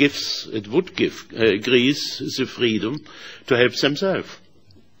 It would give Greece the freedom to help themselves.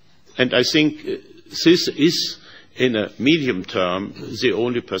 And I think this is, in a medium term, the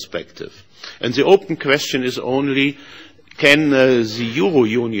only perspective. And the open question is only, can the Euro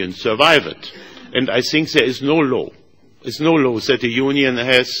Union survive it? And I think there is no law. There is no law that the Union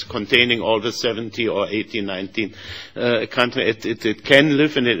has containing all the 70 or 18, 19 countries. It can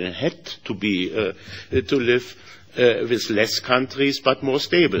live, and it had to be to live with less countries, but more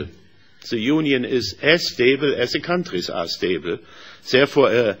stable. The Union is as stable as the countries are stable.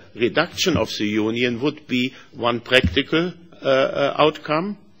 Therefore, a reduction of the Union would be one practical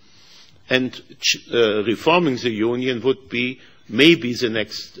outcome, and reforming the Union would be maybe the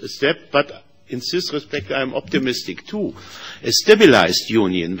next step, but in this respect I am optimistic too. A stabilized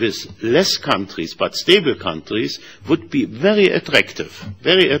Union with less countries but stable countries would be very attractive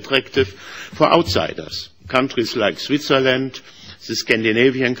for outsiders. Countries like Switzerland, the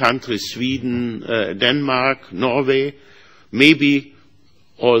Scandinavian countries, Sweden, Denmark, Norway, maybe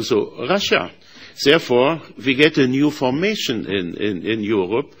also Russia. Therefore, we get a new formation in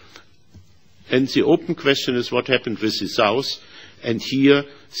Europe, and the open question is what happened with the South, and here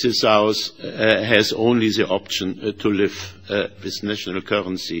the South has only the option to live with national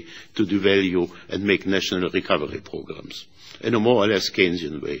currency, to devalue and make national recovery programs in a more or less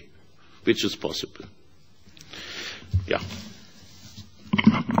Keynesian way, which is possible. Yeah.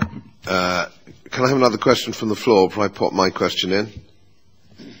 Can I have another question from the floor before I pop my question in?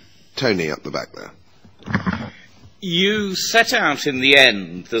 Tony, up the back there. You set out in the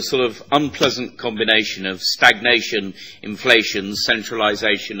end the sort of unpleasant combination of stagnation, inflation,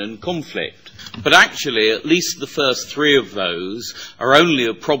 centralisation and conflict. But actually, at least the first three of those are only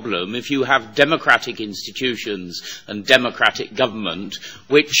a problem if you have democratic institutions and democratic government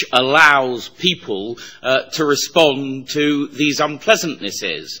which allows people to respond to these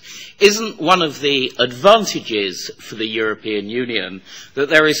unpleasantnesses. Isn't one of the advantages for the European Union that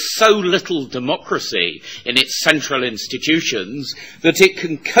there is so little democracy in its central institutions that it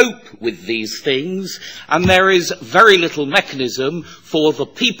can cope with these things, and there is very little mechanism for the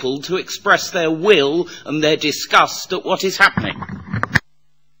people to express express their will and their disgust at what is happening.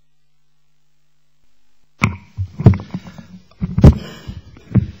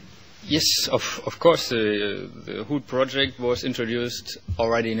 Yes, of course, the Hood project was introduced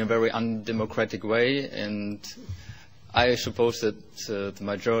already in a very undemocratic way, and I suppose that the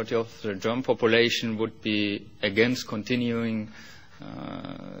majority of the German population would be against continuing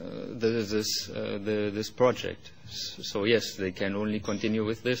this project. So yes, they can only continue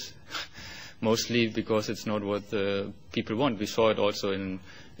with this, mostly because it's not what the people want. We saw it also in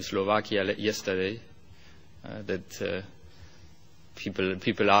Slovakia yesterday, that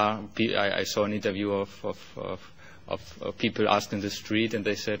I saw an interview of people asked in the street, and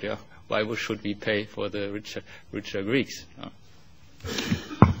they said, "Yeah, why should we pay for the richer Greeks?"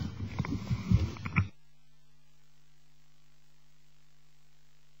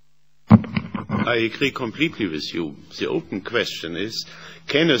 I agree completely with you. The open question is,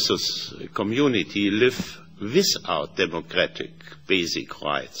 can a community live without democratic basic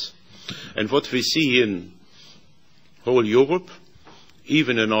rights? And what we see in whole Europe,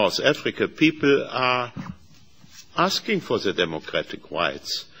 even in North Africa, people are asking for the democratic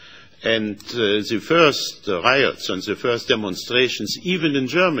rights. And the first riots and the first demonstrations, even in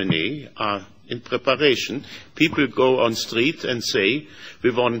Germany, are in preparation. People go on street and say, we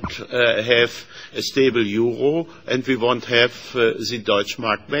want to have a stable euro and we want to have the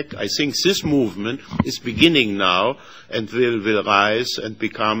Deutschmark back. I think this movement is beginning now and will rise and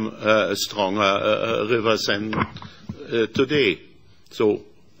become a stronger river than today. So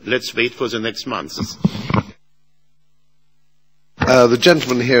let's wait for the next months. The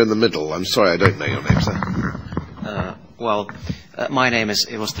gentleman here in the middle. I'm sorry, I don't know your name, sir. My name is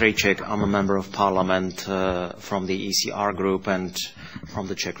Ivo Strejček. I'm a member of parliament from the ECR group and from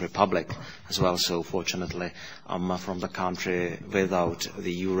the Czech Republic as well. So fortunately, I'm from the country without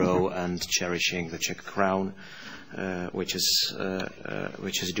the euro and cherishing the Czech crown, which is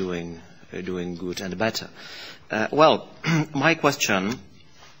doing good and better. My question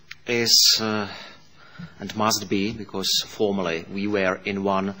is, and must be, because formally we were in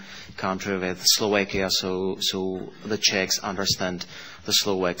one country with Slovakia, so the Czechs understand the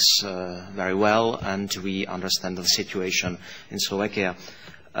Slovaks very well, and we understand the situation in Slovakia.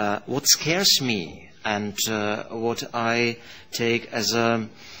 What scares me, and what I take as a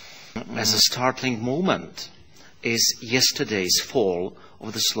startling moment, is yesterday's fall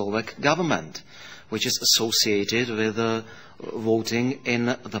of the Slovak government, which is associated with voting in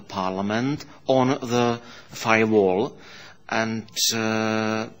the parliament on the firewall. And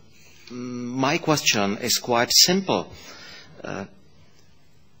my question is quite simple,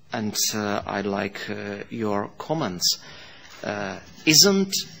 and I'd like your comments.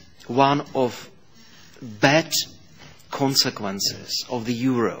 Isn't one of bad consequences of the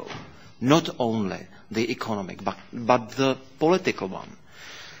euro not only the economic but the political one?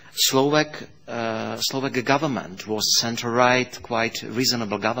 Slovak government was centre-right, quite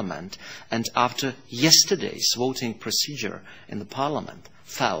reasonable government, and after yesterday's voting procedure in the parliament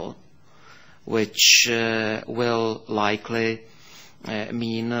fell, which will likely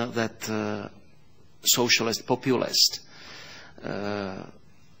mean that socialist populist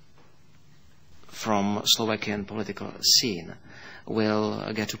from Slovakian political scene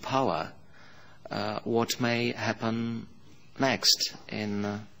will get to power. What may happen next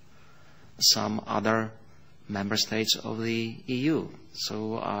in some other member states of the EU?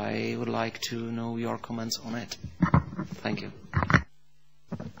 So I would like to know your comments on it. Thank you.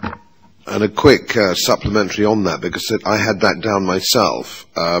 And a quick supplementary on that, because I had that down myself.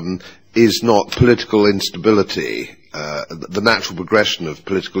 Is not political instability, the natural progression of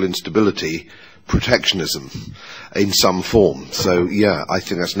political instability, protectionism in some form? So, yeah, I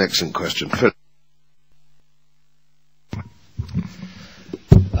think that's an excellent question.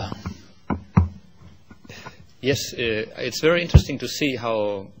 Yes, it's very interesting to see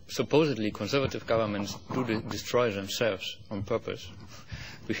how supposedly conservative governments do destroy themselves on purpose.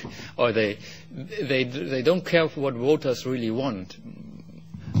 Or they don't care what voters really want.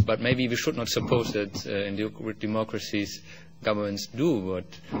 But maybe we should not suppose that in democracies governments do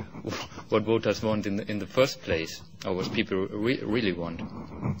what voters want in the first place, or what people really want.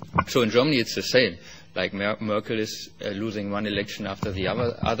 So in Germany it's the same. Like Merkel is losing one election after the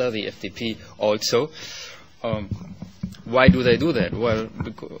other, the FDP also. Why do they do that? Well,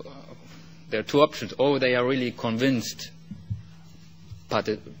 there are two options. Or they are really convinced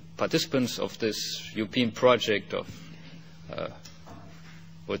participants of this European project of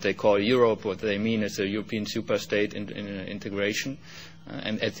what they call Europe, what they mean as a European superstate in integration.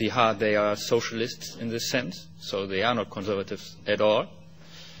 And at the heart they are socialists in this sense, so they are not conservatives at all.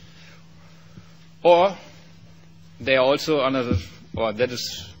 Or they are also under the, or that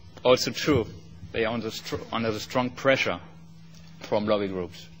is also true, they are under the strong pressure from lobby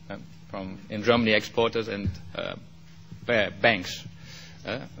groups, from in Germany exporters and banks,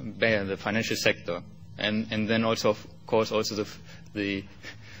 the financial sector, and then also, of course, also the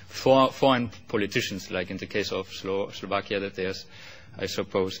foreign politicians, like in the case of Slovakia, that there's, I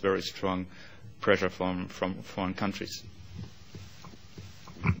suppose, very strong pressure from foreign countries.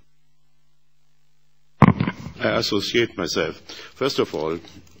 I associate myself. First of all,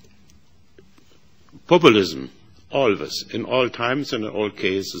 populism, always, in all times and in all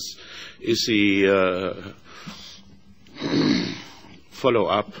cases, is the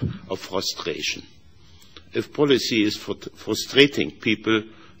follow-up of frustration. If policy is frustrating people,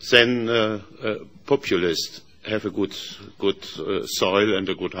 then populists have a good soil and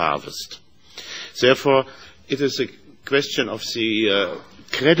a good harvest. Therefore, it is a question of the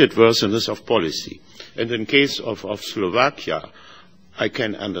creditworthiness of policy. And in case of Slovakia, I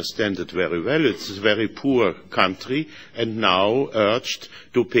can understand it very well. It's a very poor country and now urged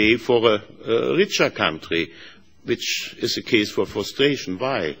to pay for a richer country, which is a case for frustration.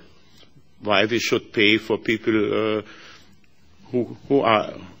 Why? Why we should pay for people who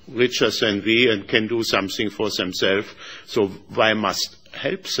are richer than we and can do something for themselves, so why must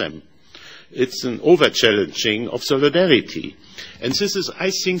help them? It's an over-challenging of solidarity. And this is,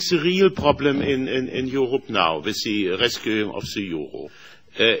 I think, the real problem in Europe now with the rescuing of the euro.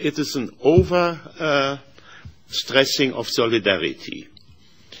 It is an over-stressing of solidarity.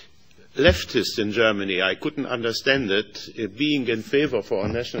 Leftists in Germany, I couldn't understand it, being in favor for a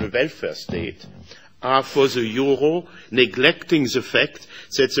national welfare state, are for the euro, neglecting the fact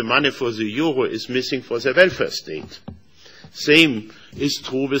that the money for the euro is missing for the welfare state. Same is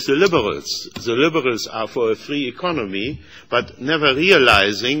true with the liberals. The liberals are for a free economy, but never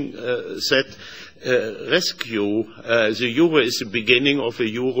realizing that rescue the euro is the beginning of a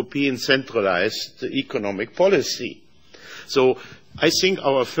European centralized economic policy. So I think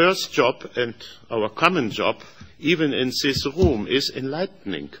our first job and our common job, even in this room, is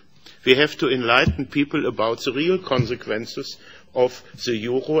enlightening. We have to enlighten people about the real consequences of the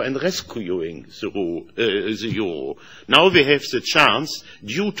euro and rescuing the euro. Now we have the chance,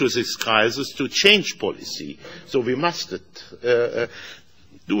 due to this crisis, to change policy. So we must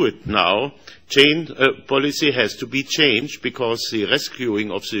do it now. Policy has to be changed because the rescuing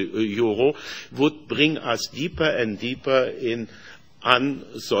of the euro would bring us deeper and deeper in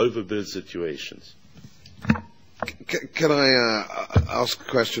unsolvable situations. Can I ask a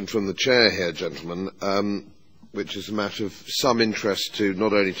question from the chair here, gentlemen, which is a matter of some interest to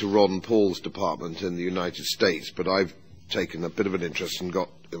not only to Ron Paul's department in the United States, but I've taken a bit of an interest in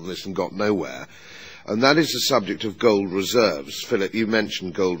this and got nowhere, and that is the subject of gold reserves. Philip, you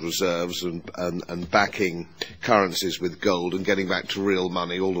mentioned gold reserves and backing currencies with gold and getting back to real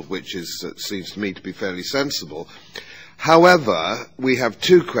money, all of which seems to me to be fairly sensible. However, we have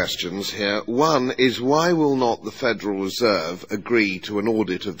two questions here. One is, why will not the Federal Reserve agree to an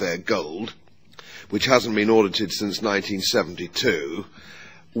audit of their gold, which hasn't been audited since 1972?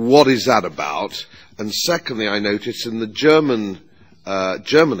 What is that about? And secondly, I noticed in the German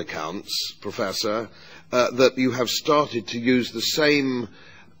accounts, Professor, that you have started to use the same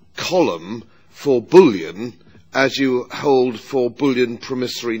column for bullion as you hold for bullion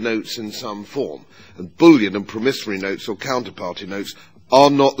promissory notes in some form. And bullion and promissory notes or counterparty notes are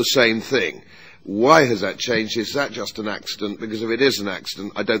not the same thing. Why has that changed? Is that just an accident? Because if it is an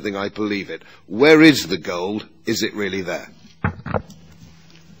accident, I don't think I believe it. Where is the gold? Is it really there?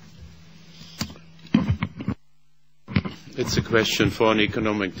 It's a question for an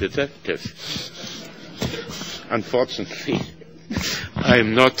economic detective. Unfortunately, I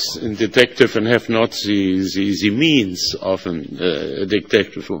am not a detective and have not the means of a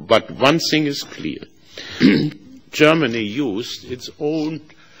detective. But one thing is clear. Germany used its own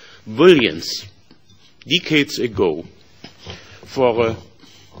billions decades ago for a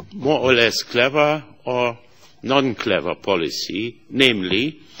more or less clever or non-clever policy,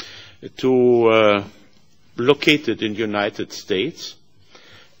 namely to locate it in the United States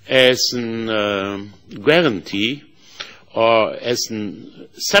as a guarantee or as a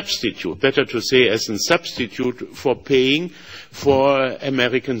substitute, better to say as a substitute for paying for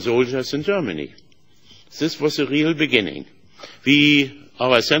American soldiers in Germany. This was the real beginning.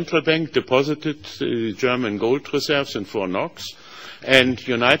 Our central bank deposited German gold reserves in Fort Knox, and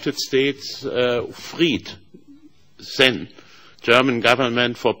the United States freed then German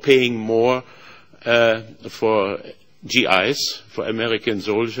government for paying more for GIs, for American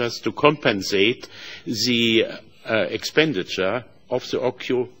soldiers, to compensate the expenditure of the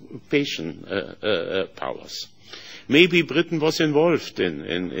occupation powers. Maybe Britain was involved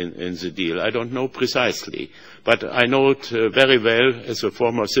in the deal. I don't know precisely. But I know it very well as a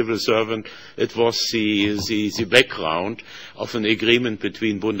former civil servant. It was the background of an agreement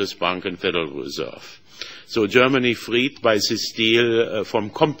between Bundesbank and Federal Reserve. So Germany freed by this deal from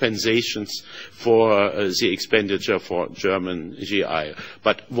compensations for the expenditure for German GI.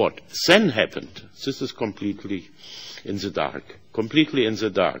 But what then happened, this is completely in the dark. Completely in the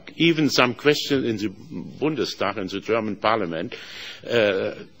dark. Even some questions in the Bundestag, in the German parliament,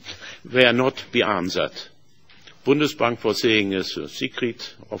 were not be answered. Bundesbank was saying it's a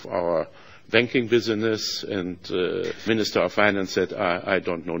secret of our banking business, and Minister of Finance said, I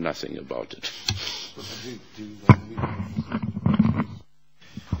don't know nothing about it.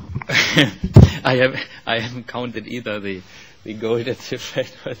 I haven't counted either the gold at the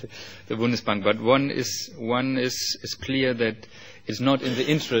Fed or the Bundesbank, but one is clear that it's not in the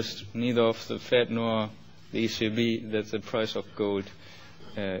interest neither of the Fed nor the ECB that the price of gold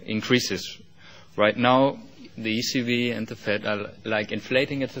increases. Right now, the ECB and the Fed are like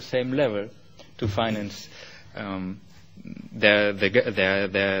inflating at the same level to finance their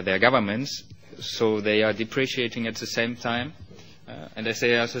governments, so they are depreciating at the same time. And I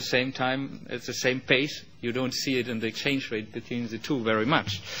say at the same time, at the same pace. You don't see it in the exchange rate between the two very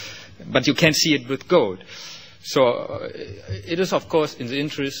much. But you can see it with gold. So it is, of course, in the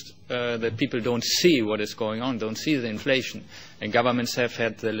interest that people don't see what is going on, don't see the inflation. And governments have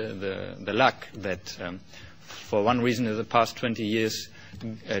had the luck that, for one reason, in the past 20 years,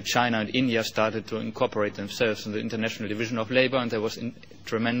 China and India started to incorporate themselves in the International Division of Labor, and there was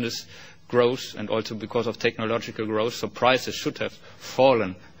tremendous growth, and also because of technological growth, so prices should have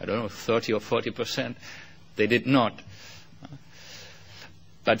fallen, I don't know, 30 or 40%. They did not.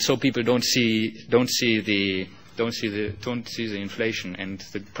 But so people don't see the inflation, and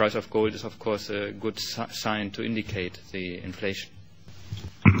the price of gold is, of course, a good sign to indicate the inflation.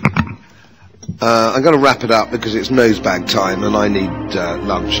 I'm going to wrap it up because it's nosebag time and I need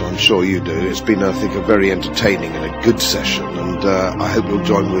lunch, and I'm sure you do. It's been, I think, a very entertaining and a good session, and I hope you'll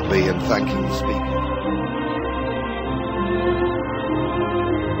join with me in thanking the speakers.